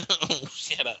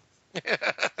 Shut up.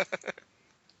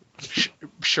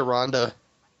 Sharonda.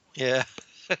 Yeah.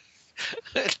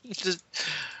 Just,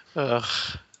 ugh.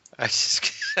 I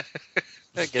just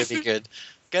gotta be good.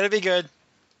 Gotta be good.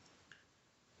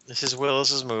 This is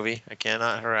Willis's movie. I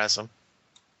cannot harass him.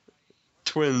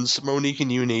 Twins, Monique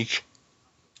and Unique.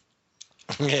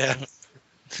 Yeah.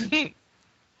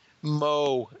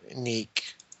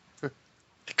 Monique.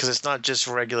 Because it's not just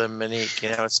regular Monique,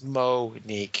 it's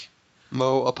Monique.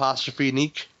 Mo apostrophe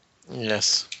Neek.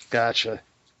 Yes. Gotcha.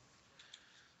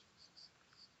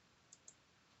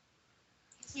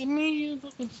 Is it me you're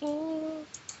looking for?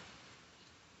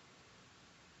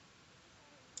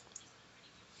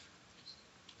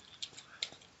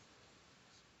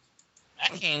 I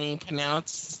can't even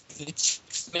pronounce the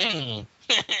chick's name.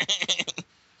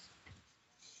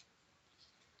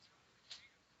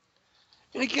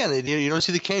 And again, you don't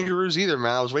see the kangaroos either,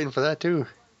 man. I was waiting for that too.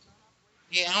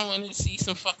 Yeah, I want to see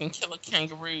some fucking killer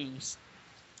kangaroos.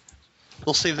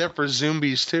 We'll save that for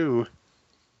Zoombies too.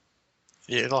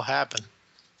 Yeah, it'll happen.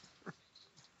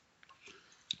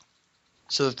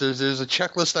 So if there's a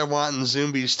checklist I want in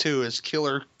Zoombies too, it's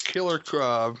killer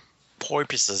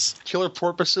Porpoises. killer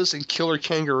porpoises and killer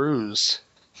kangaroos.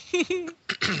 You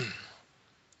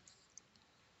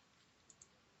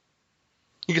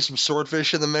get some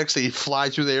swordfish in the mix that you fly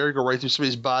through the air, go right through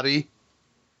somebody's body.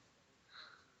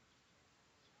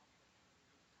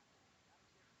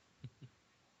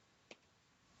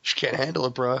 She can't handle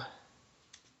it, bruh.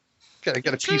 Got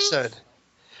a peace sign.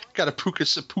 Got a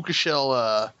puka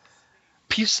shell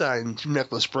peace sign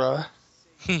necklace, bruh.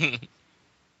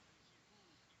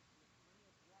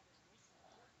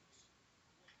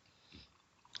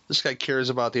 This guy cares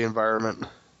about the environment.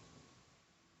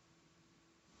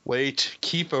 Wait,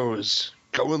 Kipos,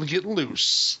 go and get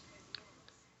loose.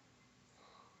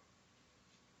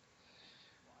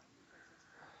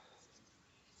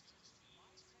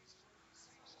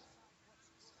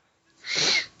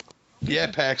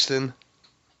 Yeah, Paxton.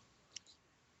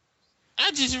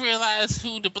 I just realized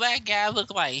who the black guy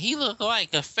looked like. He looked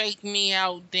like a fake me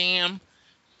out damn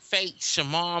fake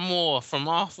Shamar Moore from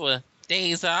off of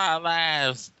Days of Our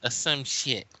Lives or some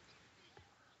shit.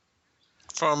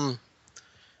 From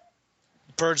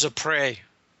Birds of Prey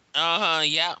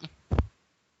Yep.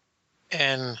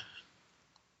 and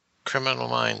Criminal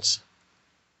Minds.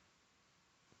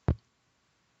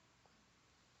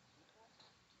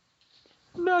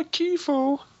 Not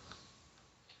Kifo.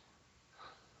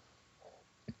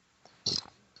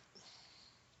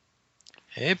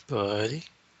 Hey, buddy.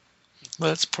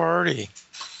 Let's party.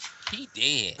 He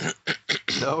dead.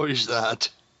 No, he's not.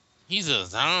 He's a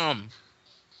zombie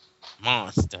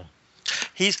monster.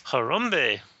 He's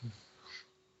Harambe.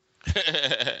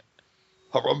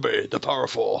 Harambe, the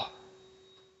powerful.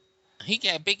 He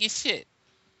got big as shit.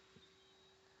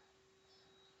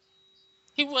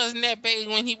 He wasn't that big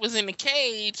when he was in the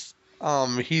cage.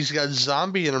 He's got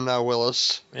zombie in him now,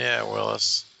 Willis. Yeah,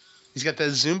 Willis. He's got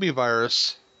that zombie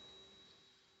virus.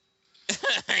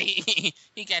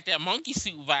 He got that monkey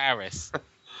suit virus.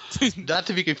 Not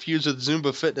to be confused with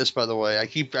Zumba Fitness, by the way. I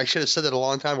should have said that a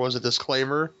long time ago as a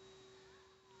disclaimer.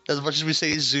 As much as we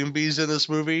say zombies in this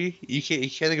movie, you can't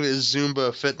think of it as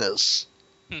Zumba Fitness.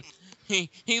 He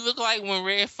looked like when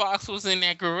Red Fox was in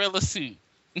that gorilla suit.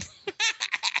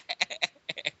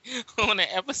 On an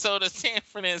episode of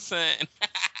Sanford and Son.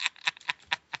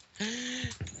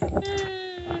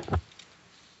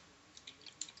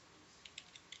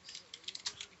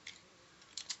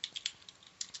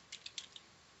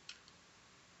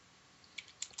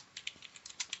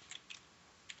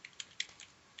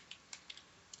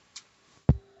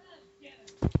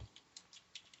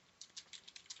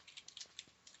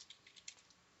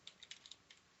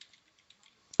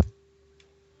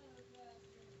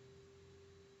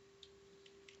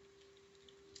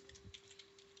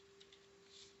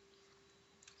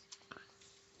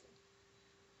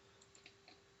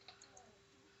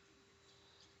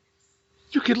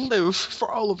 You can live for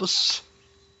all of us.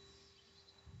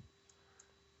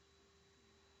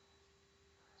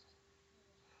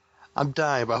 I'm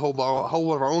dying, but I hold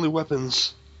one of our only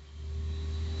weapons.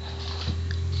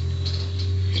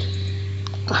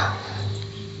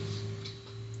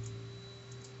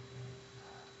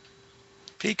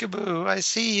 Peekaboo, I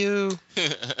see you.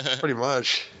 Pretty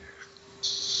much.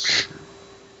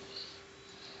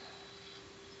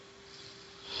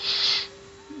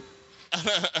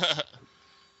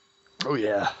 Oh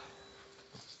yeah.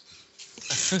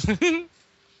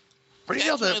 Where'd he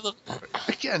go that?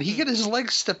 Again, he got his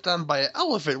legs stepped on by an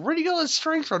elephant. Where'd he get that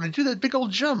strength from to do that big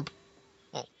old jump?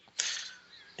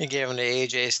 He gave him the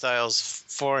AJ Styles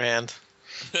forehand.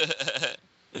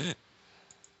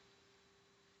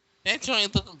 That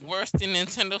joint looked worse than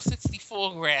Nintendo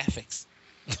 64 graphics.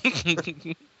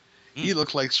 He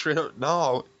looked like straight up.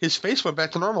 No, his face went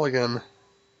back to normal again.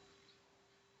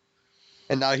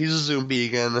 And now he's a zombie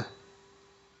again.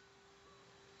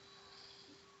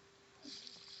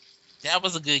 That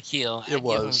was a good kill. It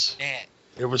was. Give him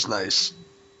that. It was nice.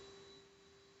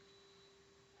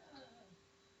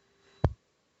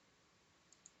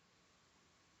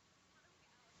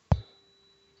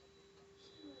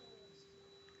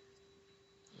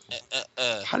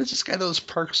 How does this guy know his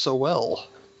perks so well?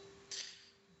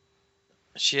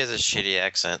 She has a shitty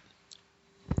accent.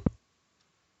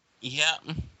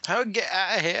 Yep. How get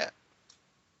out of here?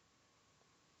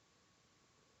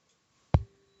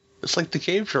 It's like the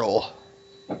cave troll.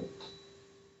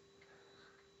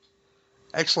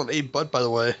 Excellent ape butt, by the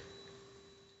way.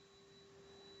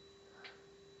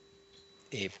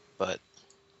 Ape butt.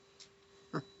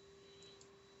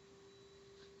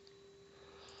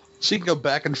 So you can go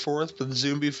back and forth with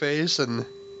zombie face and...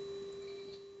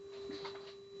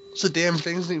 What's the damn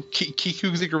thing's name?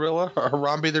 Kiku the gorilla? Or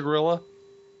Harambe the gorilla?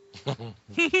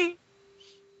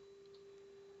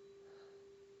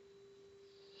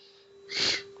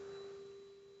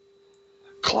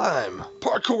 Climb!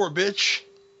 Parkour, bitch!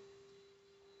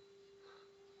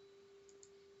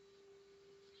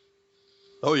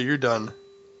 Oh, you're done.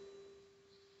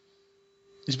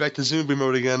 He's back to zombie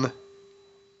mode again.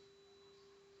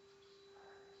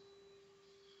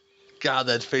 God,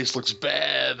 that face looks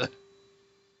bad.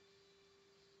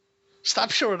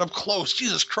 Stop showing it up close.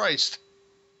 Jesus Christ.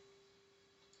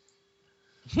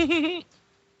 I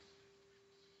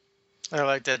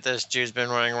like that this dude's been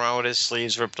running around with his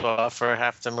sleeves ripped off for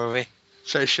half the movie.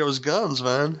 Try to show his guns,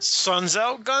 man. Sun's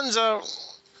out, guns out.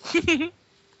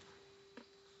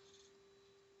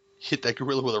 Hit that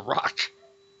gorilla with a rock.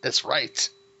 That's right.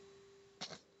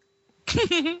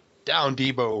 Down,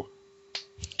 Debo.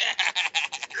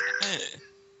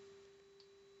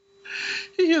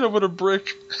 He hit him with a brick.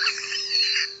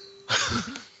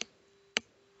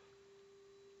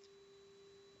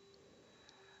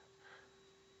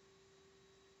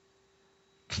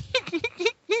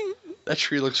 That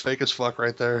tree looks fake as fuck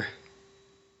right there.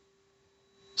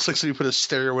 Looks like somebody put a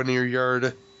stereo in your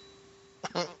yard.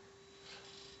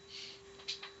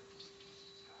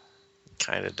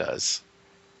 Kind of does.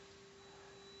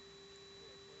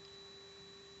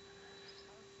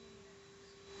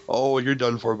 Oh, you're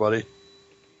done for, buddy.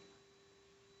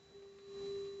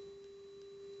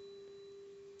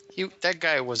 That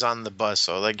guy was on the bus,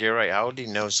 so like you're right. How would he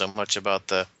know so much about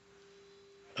the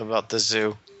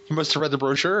zoo? He must have read the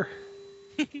brochure.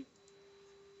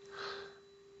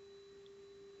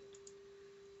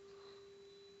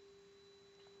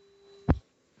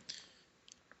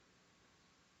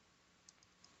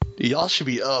 Y'all should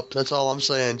be up. That's all I'm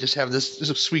saying. Just have this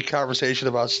sweet conversation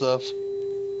about stuff.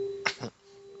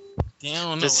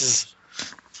 This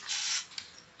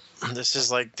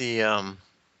is like the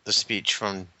speech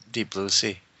from Deep Blue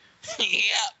Sea.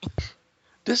 Yep.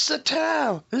 This is a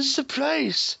town. This is a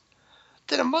place.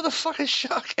 Then a motherfucking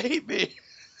shark ate me.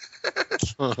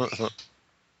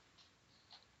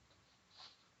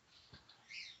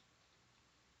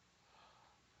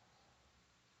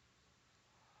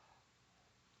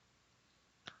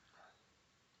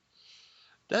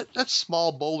 That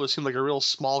small boulder seemed like a real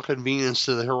small convenience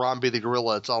to the Harambe the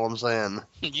gorilla. That's all I'm saying.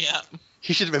 Yep.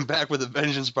 He should have been back with a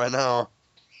vengeance by now.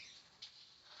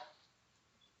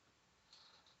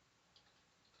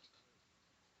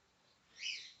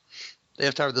 They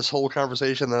have to have this whole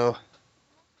conversation, though.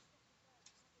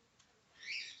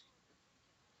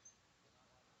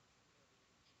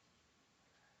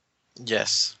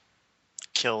 Yes.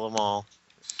 Kill them all.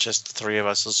 Just the three of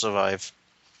us will survive.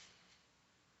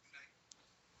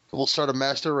 We'll start a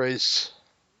master race.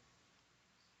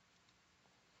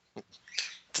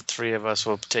 The three of us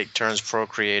will take turns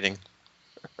procreating.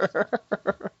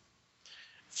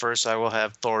 First, I will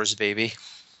have Thor's baby.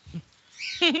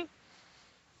 Then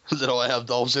I have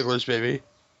Dolph Ziggler's baby.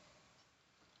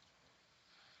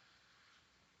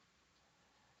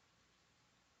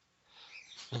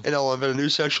 And I'll have a new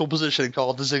sexual position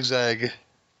called the zigzag.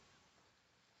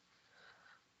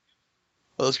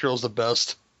 Oh, this girl's the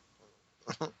best.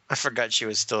 I forgot she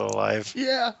was still alive.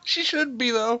 Yeah, she should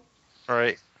be, though. All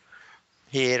right.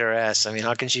 He ate her ass. I mean,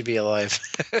 how can she be alive?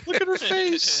 Look at her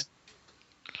face.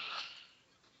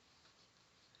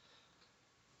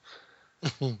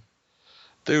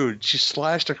 Dude, she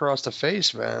slashed across the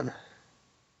face, man.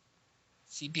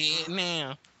 She dead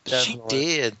now. She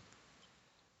did.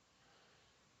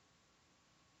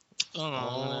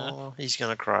 Oh, He's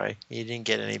gonna cry. He didn't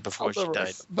get any before she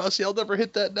died. Bussy, I'll never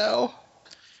hit that now.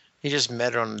 He just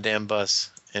met her on the damn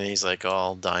bus, and he's like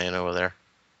all dying over there.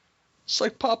 It's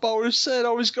like Pop always said,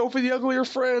 always go for the uglier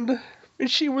friend. And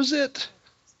she was it.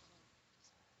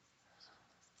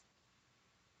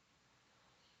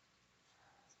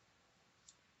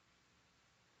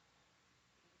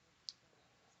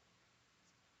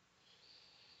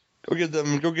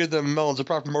 Go get them melons a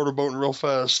proper motorboating real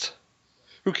fast.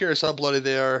 Who cares how bloody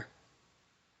they are?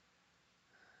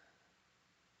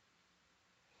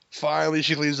 Finally,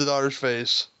 she cleans the daughter's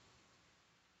face.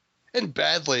 And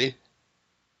badly.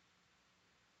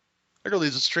 That girl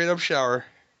needs a straight up shower.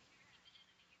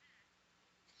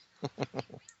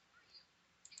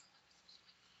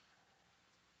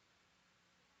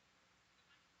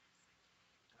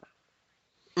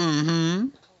 Mm-hmm.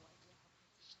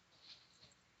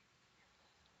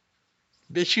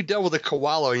 Bitch, you dealt with a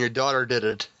koala and your daughter did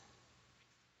it.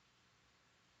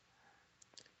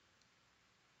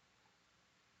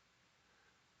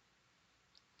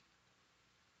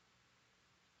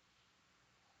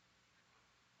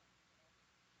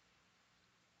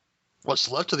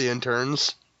 What's left of the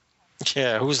interns?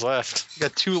 Yeah, who's left? You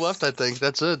got 2 left, I think.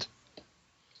 That's it.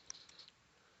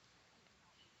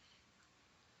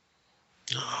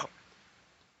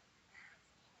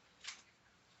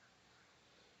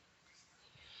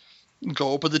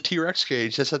 Go open the T-Rex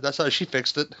cage. That's how she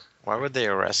fixed it. Why would they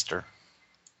arrest her?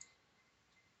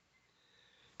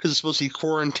 Because it's supposed to be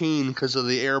quarantined because of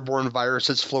the airborne virus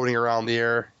that's floating around the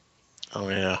air. Oh,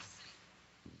 yeah.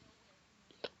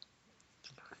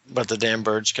 But the damn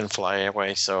birds can fly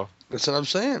away, so... That's what I'm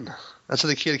saying. That's why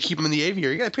they can't keep them in the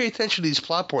aviary. You gotta pay attention to these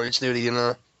plot points, Nudie, you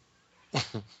know?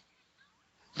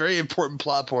 Very important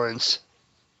plot points.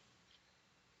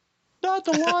 Not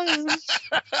the lions!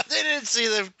 They didn't see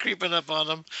them creeping up on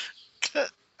them.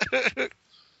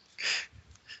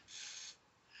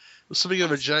 Something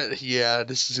of a giant... Yeah,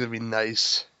 this is gonna be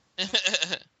nice.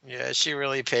 Yeah, she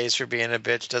really pays for being a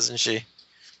bitch, doesn't she?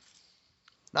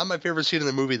 Not my favorite scene in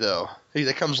the movie, though. Hey,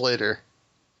 that comes later.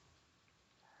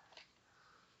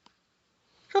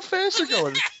 How fast they're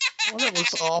going. Oh, that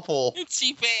looks awful.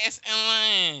 cheap ass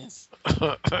airlines.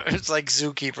 It's like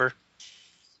Zookeeper.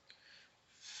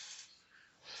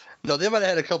 No, they might have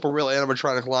had a couple real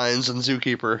animatronic lions in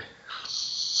Zookeeper.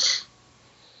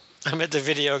 I'm at the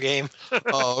video game.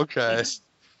 Oh, okay.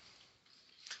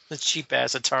 The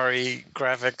cheap-ass Atari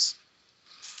graphics.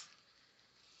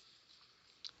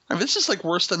 I mean, this is like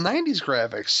worse than 90s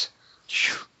graphics.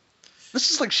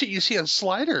 This is like shit you see on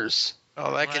Sliders.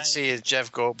 All I can see is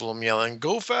Jeff Goldblum yelling,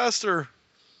 "Go faster!"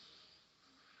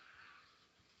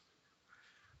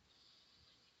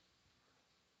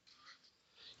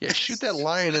 Yeah, shoot that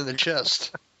lion in the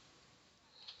chest.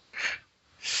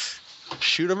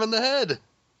 Shoot him in the head.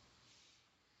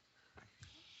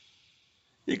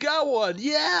 You got one,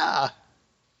 yeah!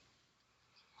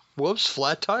 Whoops,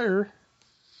 flat tire.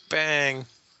 Bang.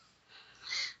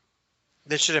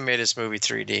 They should have made this movie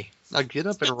 3D. Now get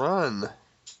up and run.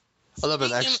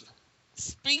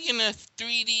 Speaking of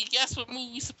 3D, guess what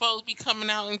movie's supposed to be coming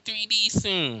out in 3D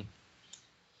soon?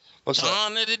 What's that?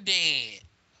 Dawn of the Dead.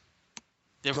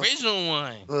 The original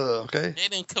one. Okay. They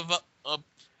didn't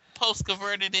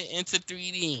post-converted it into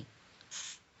 3D.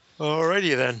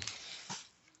 Alrighty then.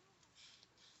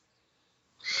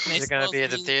 Is it going to supposed be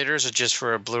at the to- theaters or just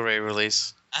for a Blu-ray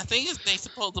release? I think they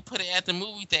supposed to put it at the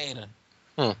movie theater.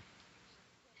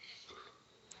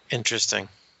 Interesting.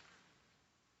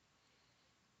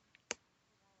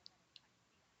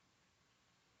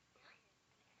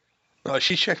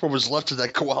 She checked what was left of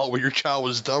that koala when your child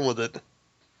was done with it.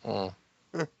 Oh.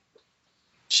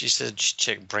 She said she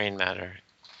checked brain matter.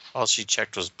 All she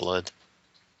checked was blood.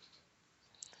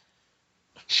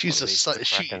 She's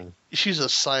she's a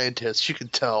scientist. She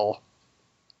could tell.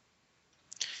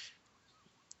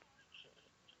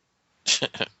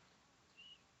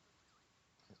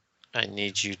 I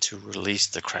need you to release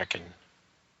the Kraken.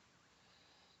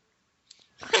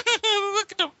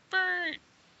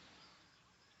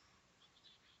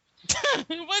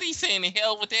 What are you saying? The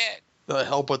hell with that?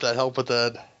 Help with that. Help with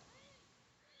that.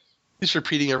 He's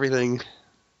repeating everything.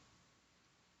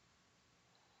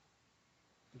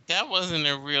 That wasn't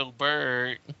a real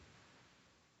bird.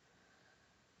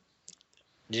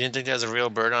 You didn't think there was a real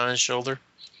bird on his shoulder?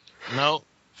 Nope.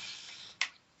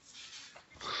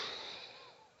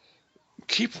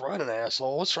 Keep running,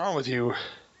 asshole. What's wrong with you?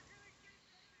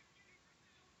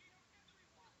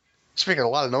 It's making a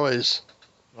lot of noise.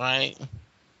 Right.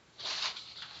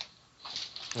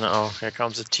 Uh-oh, here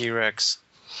comes a T-Rex.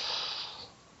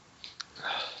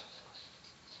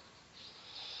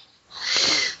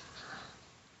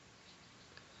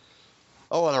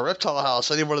 Oh, and a reptile house.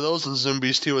 I need one of those in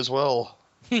Zoombies too as well.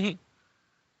 It's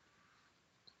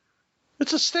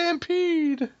a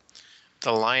stampede.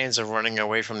 The lions are running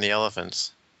away from the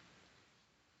elephants.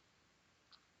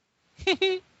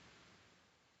 I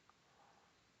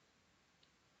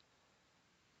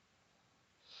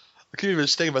could be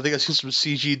mistaken, but I think I've seen some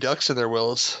CG ducks in there,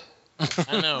 Willis.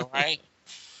 I know, right?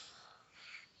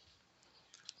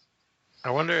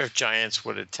 I wonder if giants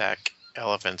would attack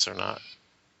elephants or not.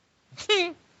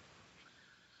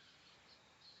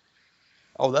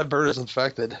 Oh, that bird is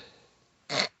infected.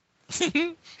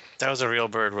 That was a real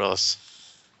bird, Willis.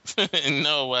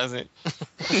 No, it wasn't.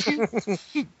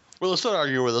 Willis, don't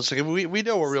argue with us. Like, we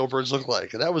know what real birds look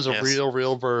like. That was a Yes.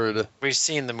 real bird. We've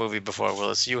seen the movie before,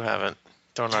 Willis. You haven't.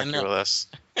 Don't I argue know. with us.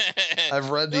 I've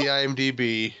read the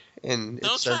IMDb, and it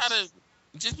Don't says... try to.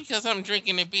 Just because I'm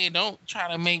drinking a beer, don't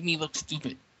try to make me look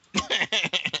stupid.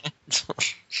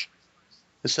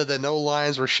 It said that no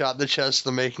lions were shot in the chest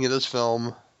in the making of this film.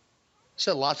 It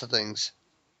said lots of things.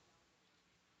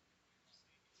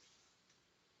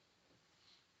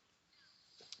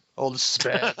 Oh, this is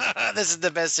bad. This is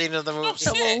the best scene of the movie.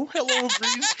 Hello,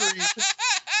 green screen.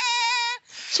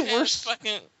 It's the worst.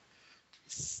 Fucking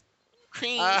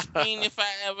cream screen if I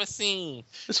ever seen.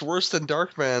 It's worse than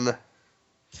Darkman.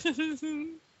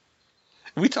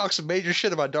 We talked some major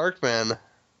shit about Darkman.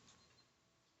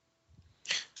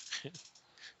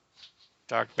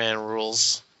 Darkman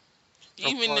rules.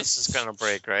 Even Of course it's gonna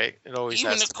break, right? It always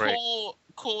even has the to break.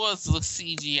 cores look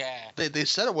CGI. They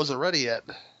said it wasn't ready yet.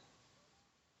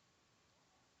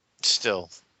 Still,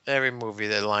 every movie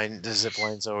the zip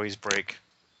lines always break.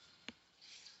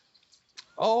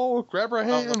 Oh, grab her Oh,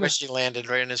 hand. look where she landed,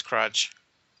 right in his crotch.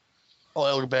 Oh,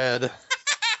 that looked bad. It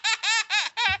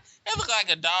looked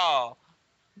like a doll.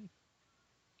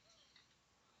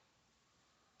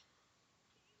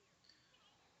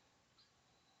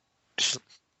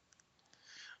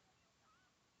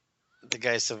 The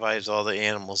guy survives all the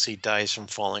animals. He dies from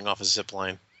falling off a zip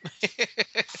line. It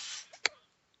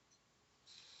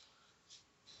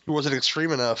wasn't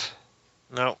extreme enough.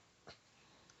 No.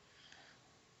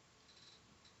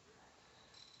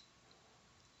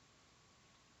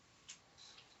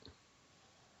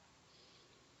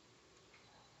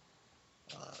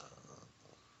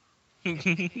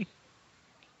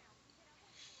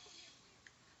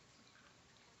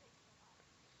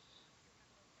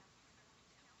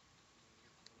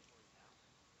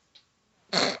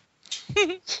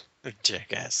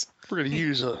 Jackass. We're gonna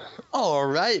use a... All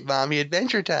right, mommy,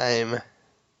 adventure time.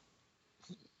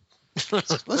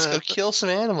 Let's go kill some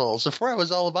animals. Before I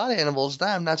was all about animals, now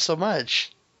I'm not so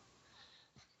much.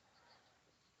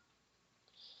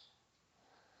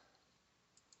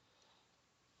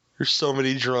 There's so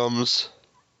many drums.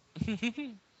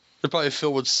 They're probably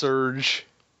filled with Surge.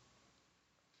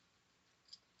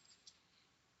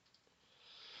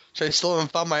 I still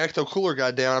haven't found my Ecto Cooler,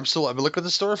 goddamn. I've been looking at the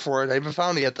store for it. I haven't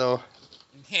found it yet, though.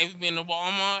 Have you been to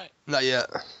Walmart? Not yet.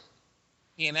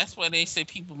 Yeah, that's where they say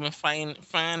people been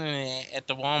finding it at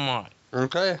the Walmart.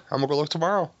 Okay, I'm gonna go look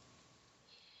tomorrow.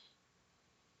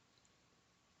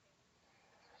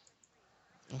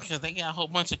 Because they got a whole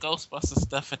bunch of Ghostbuster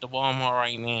stuff at the Walmart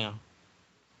right now.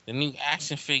 The new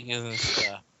action figures and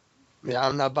stuff. Yeah,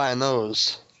 I'm not buying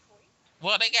those.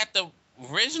 Well, they got the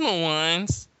original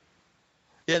ones.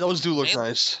 Yeah, those do look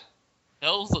nice.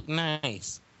 Those look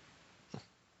nice.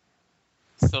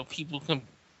 So people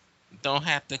don't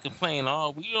have to complain,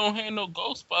 oh, we don't have no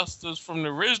Ghostbusters from the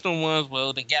original ones.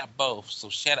 Well, they got both, so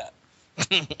shut up.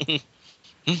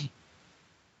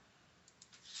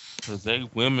 Because they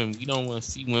women, we don't want to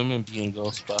see women being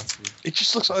Ghostbusters. It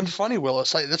just looks unfunny,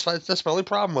 Willis. That's my only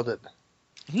problem with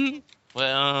it.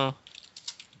 Well,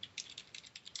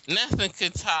 nothing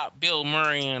could top Bill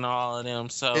Murray and all of them,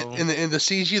 so... And the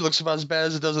CG looks about as bad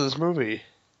as it does in this movie.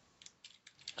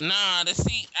 Nah, I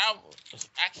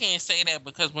can't say that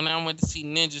because when I went to see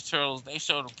Ninja Turtles, they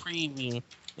showed a preview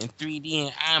in 3D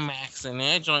and IMAX, and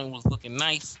that joint was looking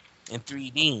nice in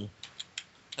 3D.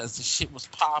 because the shit was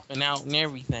popping out and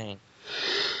everything.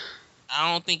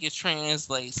 I don't think it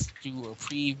translates through a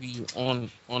preview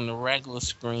on the regular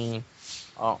screen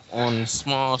or on the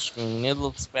small screen. It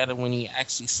looks better when you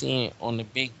actually see it on the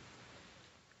big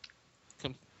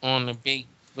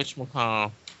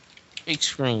whatchamacallit, big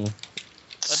screen.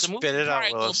 But the movie Spit it out,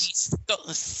 probably will Willis. be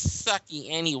sucky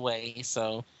anyway,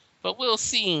 so but we'll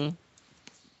see.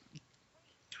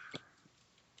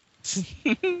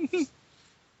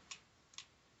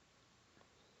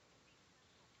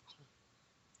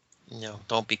 No,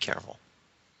 don't be careful.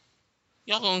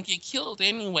 Y'all gonna get killed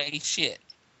anyway, shit.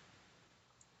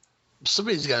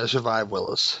 Somebody's got to survive,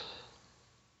 Willis.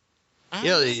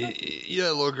 Yeah,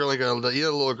 the little girl ain't gonna die. Yeah,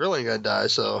 the little girl ain't gonna die.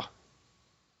 So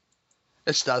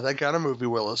it's not that kind of movie,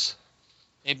 Willis.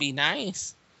 It'd be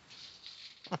nice.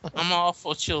 I'm all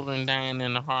for children dying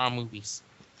in the horror movies.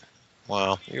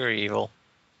 Wow, you're evil.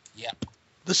 Yep.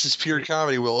 This is pure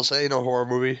comedy, Willis. That ain't no horror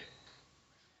movie.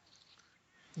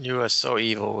 You are so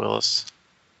evil, Willis.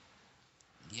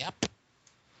 Yep.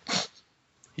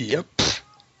 Yep.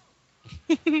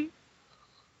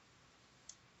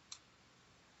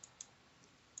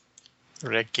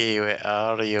 Ricky, where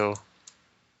are you?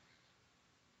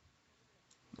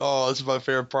 Oh, this is my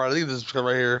favorite part. I think this is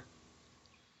right here.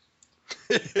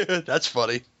 That's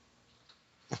funny.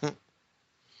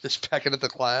 Just pecking at the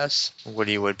class.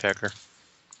 Woody Woodpecker.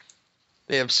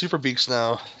 They have super beaks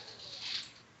now.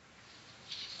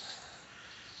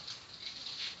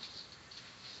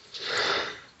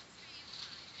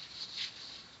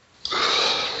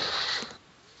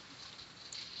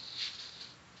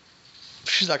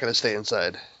 She's not going to stay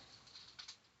inside.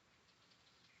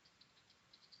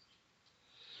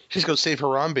 She's going to save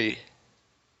Harambe.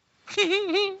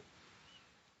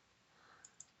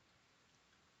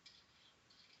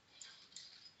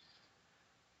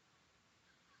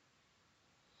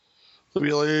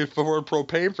 We only afford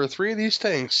propane for 3 of these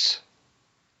tanks.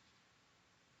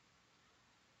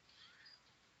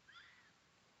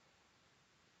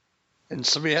 And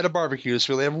somebody had a barbecue,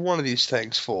 so we only have 1 of these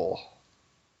tanks full.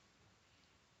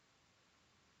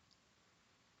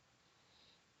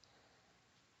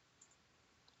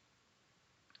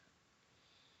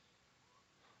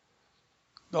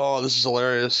 Oh, this is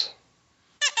hilarious.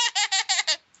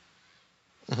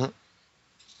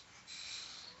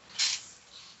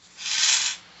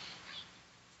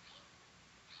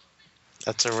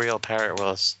 That's a real parrot,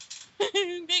 Willis.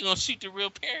 They gonna shoot the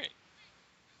real parrot.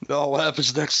 No, what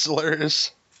happens next is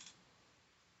hilarious.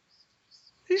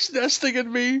 He's nesting in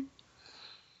me.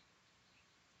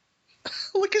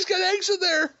 Look, he's got eggs in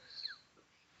there.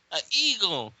 An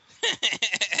eagle.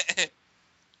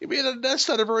 He made a nest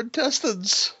out of her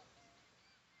intestines.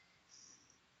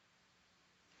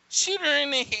 Shoot her in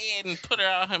the head and put her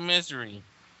out of her misery.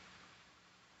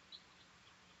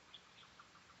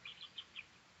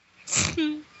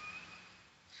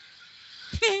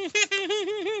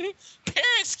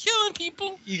 Parrots killing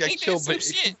people. You got Ain't killed that by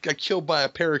some shit? got killed by a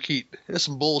parakeet. There's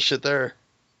some bullshit there.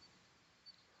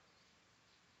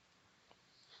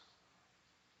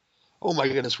 Oh my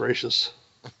goodness gracious.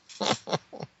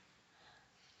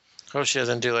 Hope she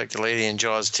doesn't do like the lady in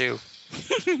Jaws 2.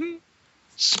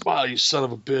 Smile, you son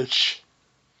of a bitch.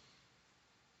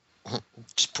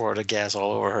 Just pour the gas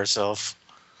all over herself.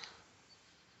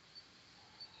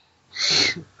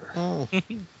 Well,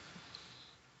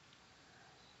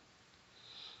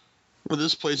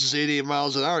 this place is 88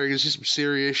 miles an hour. You're going to see some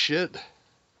serious shit.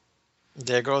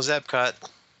 There goes Epcot.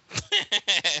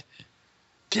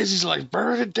 Disney's like,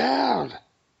 burn it down.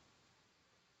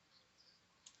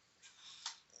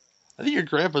 I think your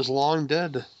grandpa's long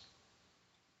dead.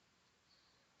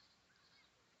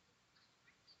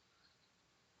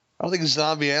 I don't think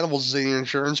zombie animals is in your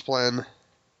insurance plan.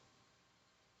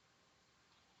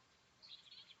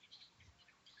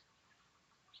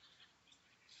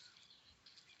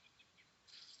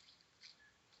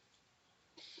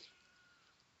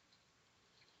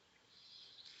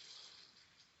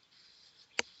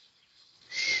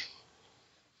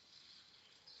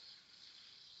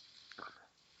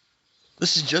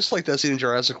 This is just like that scene in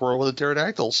Jurassic World with the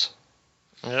pterodactyls.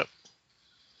 Yep.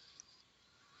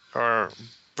 Or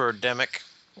Birdemic.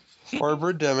 Or a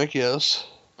birdemic, yes.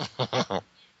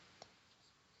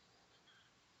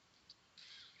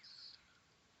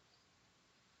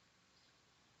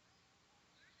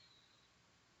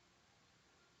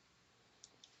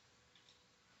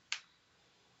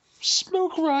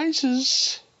 Smoke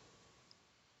rises.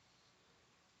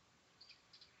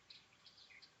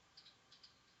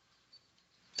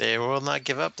 They will not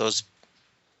give up, those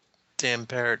damn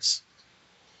parrots.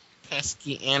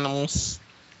 Pesky animals.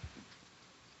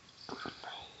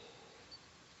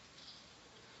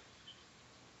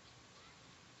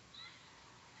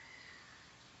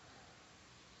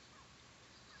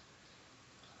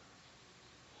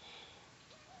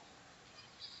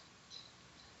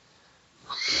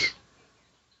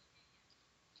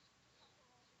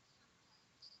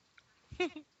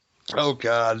 Oh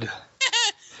God.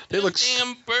 They Them look.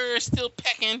 damn birds still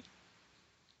pecking.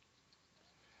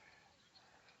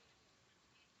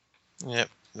 Yep,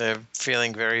 they're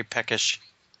feeling very peckish.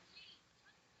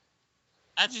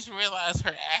 I just realized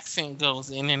her accent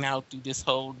goes in and out through this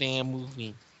whole damn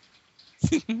movie.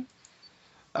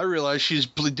 I realize she's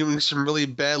doing some really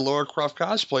bad Lara Croft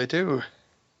cosplay too.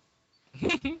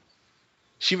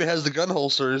 She even has the gun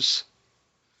holsters.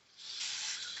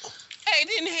 Hey,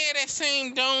 didn't have that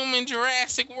same dome in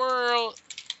Jurassic World.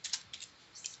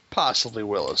 Possibly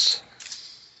Willis.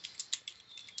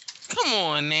 Come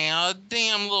on now, a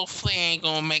damn little flare ain't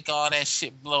gonna make all that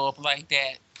shit blow up like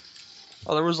that.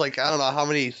 Oh, there was like, I don't know how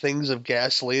many things of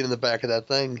gasoline in the back of that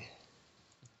thing.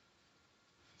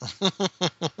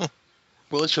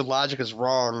 Willis, your logic is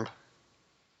wrong.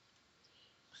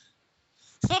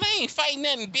 So they ain't fighting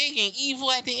nothing big and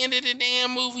evil at the end of the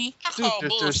damn movie? I Dude, call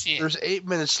bullshit. there's 8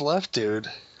 minutes left, dude.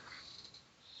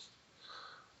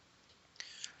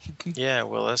 Yeah,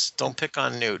 Willis, don't pick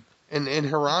on Newt. And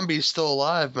Harambe's still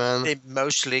alive, man. They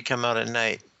mostly come out at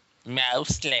night.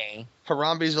 Mostly.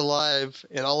 Harambe's alive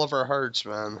in all of our hearts,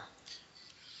 man.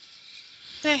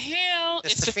 The hell?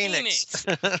 It's the Phoenix.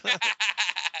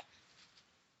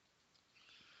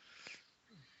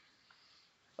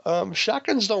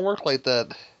 Shotguns don't work like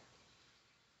that.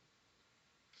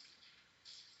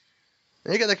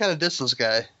 You got that kind of distance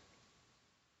guy.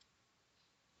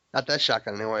 Not that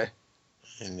shotgun, anyway.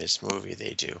 In this movie,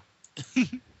 they do.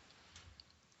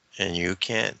 And you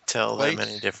can't tell Wait. them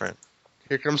any different.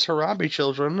 Here comes Harambe,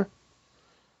 children.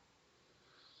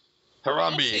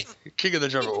 Harambe, king of the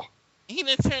jungle. He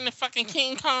done turned to fucking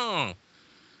King Kong.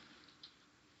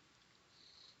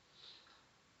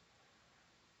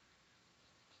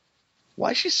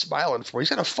 Why is she smiling for? He's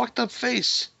got a fucked up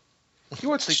face. He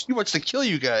wants to kill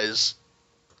you guys.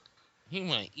 He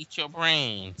wanna eat your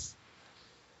brains.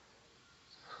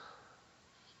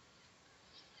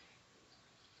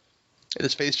 And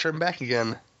his face turned back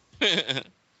again.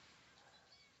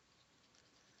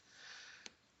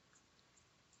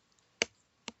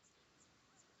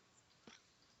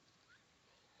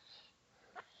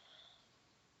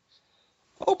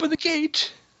 Open the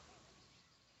gate.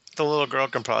 The little girl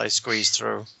can probably squeeze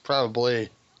through. Probably.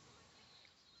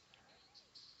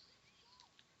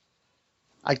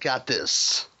 I got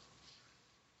this.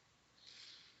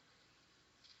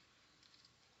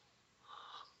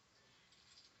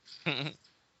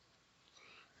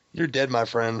 You're dead, my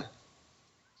friend.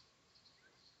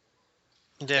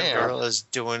 Damn girl is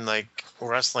doing like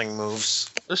wrestling moves.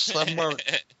 There's slapping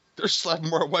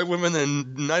more white women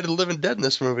than Night of the Living Dead in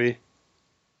this movie.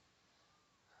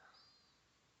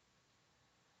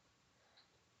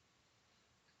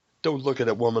 Don't look at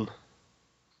it, woman.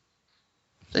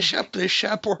 They shot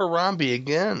poor Harambe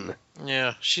again.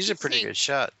 Yeah, she's a pretty good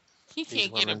shot. He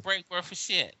can't get a break worth of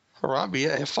shit. Harambe,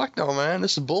 yeah, fuck no, man.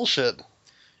 This is bullshit.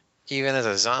 Even as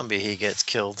a zombie, he gets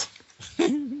killed.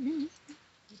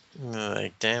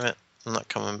 Like, damn it. I'm not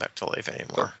coming back to life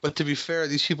anymore. But to be fair,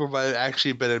 these people might have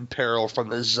actually been in peril from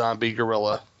the zombie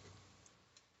gorilla.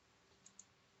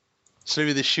 So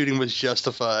maybe the shooting was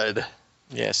justified.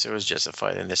 Yes, it was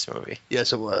justified in this movie.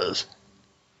 Yes, it was.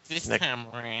 This time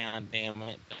around, damn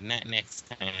it, but not next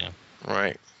time.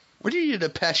 Right. What do you need an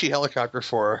Apache helicopter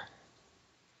for?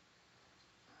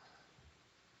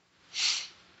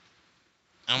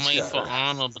 I'm waiting for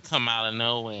Arnold to come out of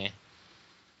nowhere.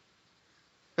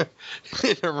 And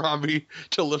Harambe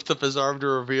to lift up his arm to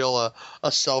reveal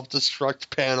a self-destruct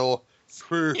panel.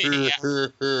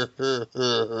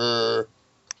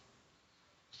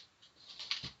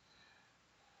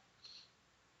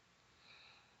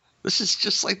 This is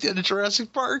just like the end of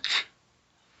Jurassic Park.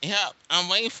 Yep, I'm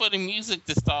waiting for the music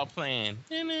to start playing.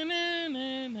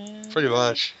 Pretty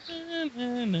much.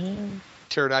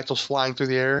 Pterodactyls flying through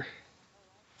the air.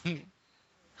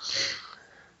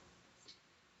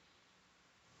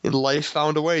 And life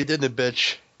found a way, didn't it,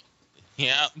 bitch?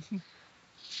 Yep.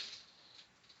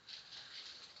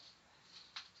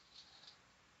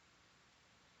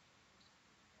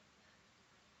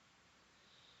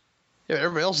 Yeah,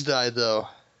 everybody else died, though.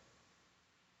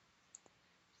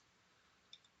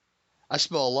 I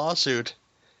smell a lawsuit.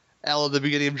 Al at the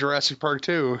beginning of Jurassic Park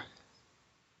 2.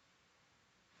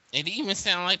 It even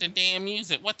sounds like the damn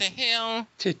music. What the hell?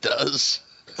 It does.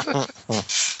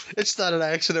 It's not an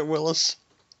accident, Willis.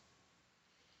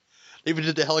 They even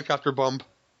did the helicopter bump.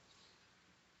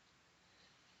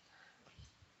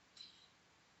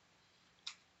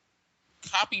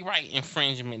 Copyright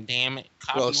infringement, damn it.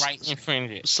 Copyright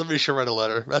infringement. Somebody should write a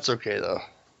letter. That's okay, though.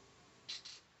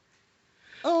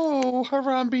 Oh,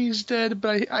 Harambe's dead,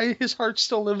 but his heart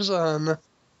still lives on.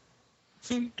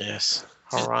 Yes.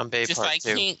 Just, Harambe just Part like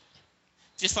 2.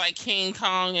 Just like King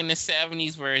Kong in the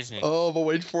 '70s version. Oh, but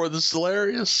wait for this, is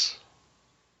hilarious.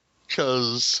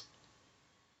 Because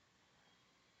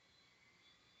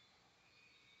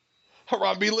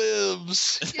Harambe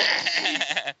lives.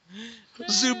 Yay!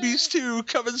 Zoombies 2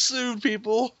 coming soon,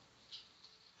 people.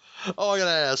 Oh, I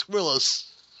gotta ask,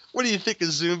 Willis, what do you think of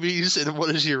Zoombies, and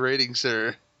what is your rating,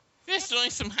 sir? This doing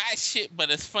some hot shit,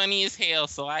 but it's funny as hell,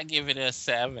 so I give it a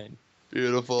 7.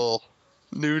 Beautiful.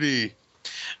 Nudie.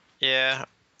 Yeah,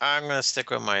 I'm going to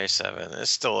stick with my 7. It's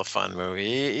still a fun movie.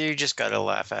 You just got to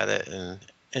laugh at it and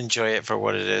enjoy it for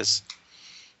what it is.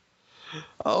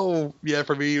 Oh, yeah,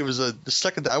 for me, it was the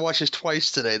second. I watched this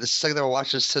twice today. The second time I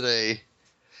watched this today.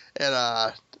 And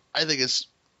I think it's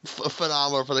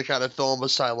phenomenal for the kind of film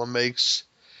Asylum makes.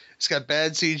 It's got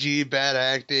bad CG, bad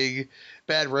acting,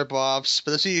 bad rip-offs,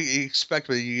 but that's what you expect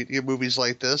when you get movies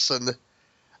like this. And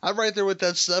I'm right there with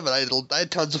that 7. I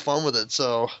had tons of fun with it,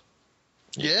 so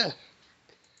yeah.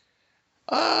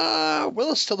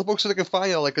 Willis, tell the folks where they can find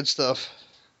you, all that good stuff.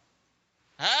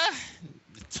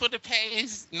 The Twitter page,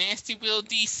 Nasty Will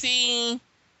DC,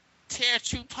 Tear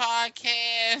True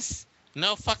Podcast,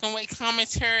 No Fucking Way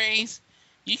Commentaries.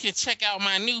 You can check out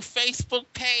my new Facebook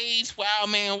page, Wild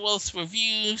Man Willis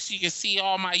Reviews. You can see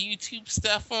all my YouTube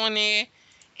stuff on there,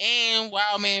 and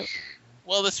Wild Man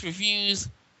Willis Reviews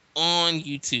on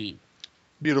YouTube.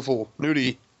 Beautiful.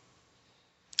 Nudie.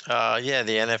 Yeah,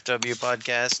 the NFW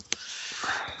podcast,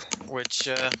 which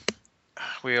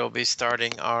we'll be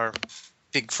starting our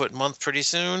Bigfoot month pretty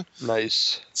soon.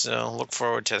 Nice. So look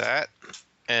forward to that.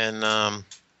 And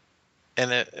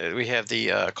we have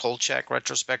the Kolchak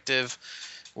retrospective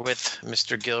with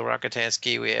Mr. Gil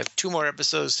Rokotansky. We have 2 more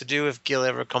episodes to do if Gil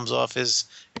ever comes off his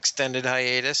extended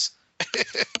hiatus.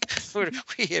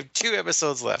 We have 2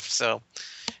 episodes left, so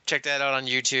check that out on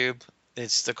YouTube.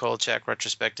 It's the Kolchak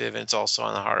retrospective, and it's also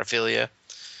on the Horophilia.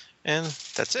 And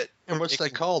that's it. And what's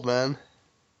that called, man?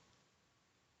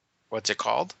 What's it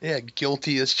called? Yeah,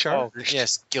 Guilty as Charged. Oh,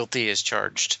 yes, Guilty as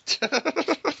Charged.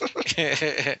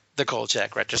 The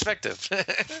Kolchak retrospective.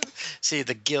 See,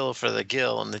 the Gil for the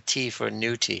Gil and the T for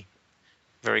Newty.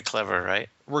 Very clever, right?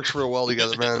 Works real well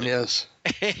together, man, yes.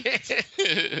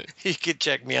 You can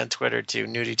check me on Twitter too,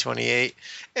 Nudie28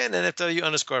 and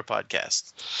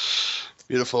NFW_podcast.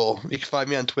 Beautiful. You can find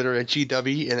me on Twitter at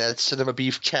GW and at Cinema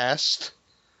Beef Cast.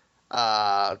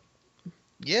 Find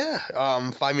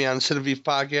me on Cinema Beef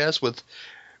Podcast with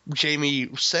Jamie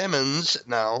Salmons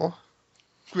now.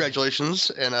 Congratulations.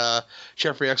 And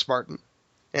Jeffrey X. Martin.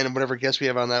 And whatever guest we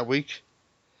have on that week.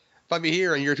 Find me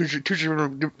here on your two drink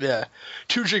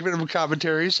minimum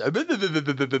commentaries. And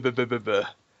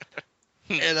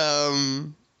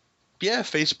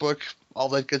Facebook, all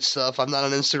that good stuff. I'm not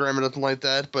on Instagram or nothing like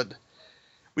that, but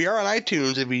we are on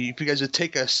iTunes. If you guys would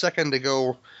take a second to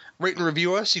go rate and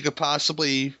review us, you could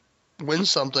possibly win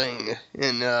something,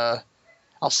 and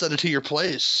I'll send it to your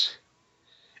place.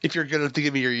 If you're good enough to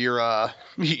give me your address,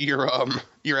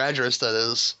 that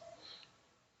is.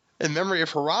 In memory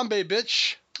of Harambe,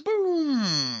 bitch.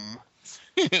 Boom.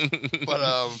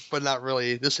 But not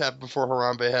really. This happened before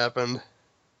Harambe happened.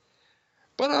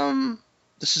 But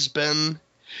this has been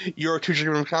your Two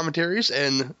Drinking Commentaries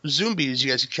and Zoombies.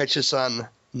 You guys can catch us on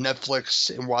Netflix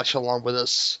and watch along with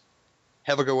us.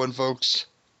 Have a good one, folks.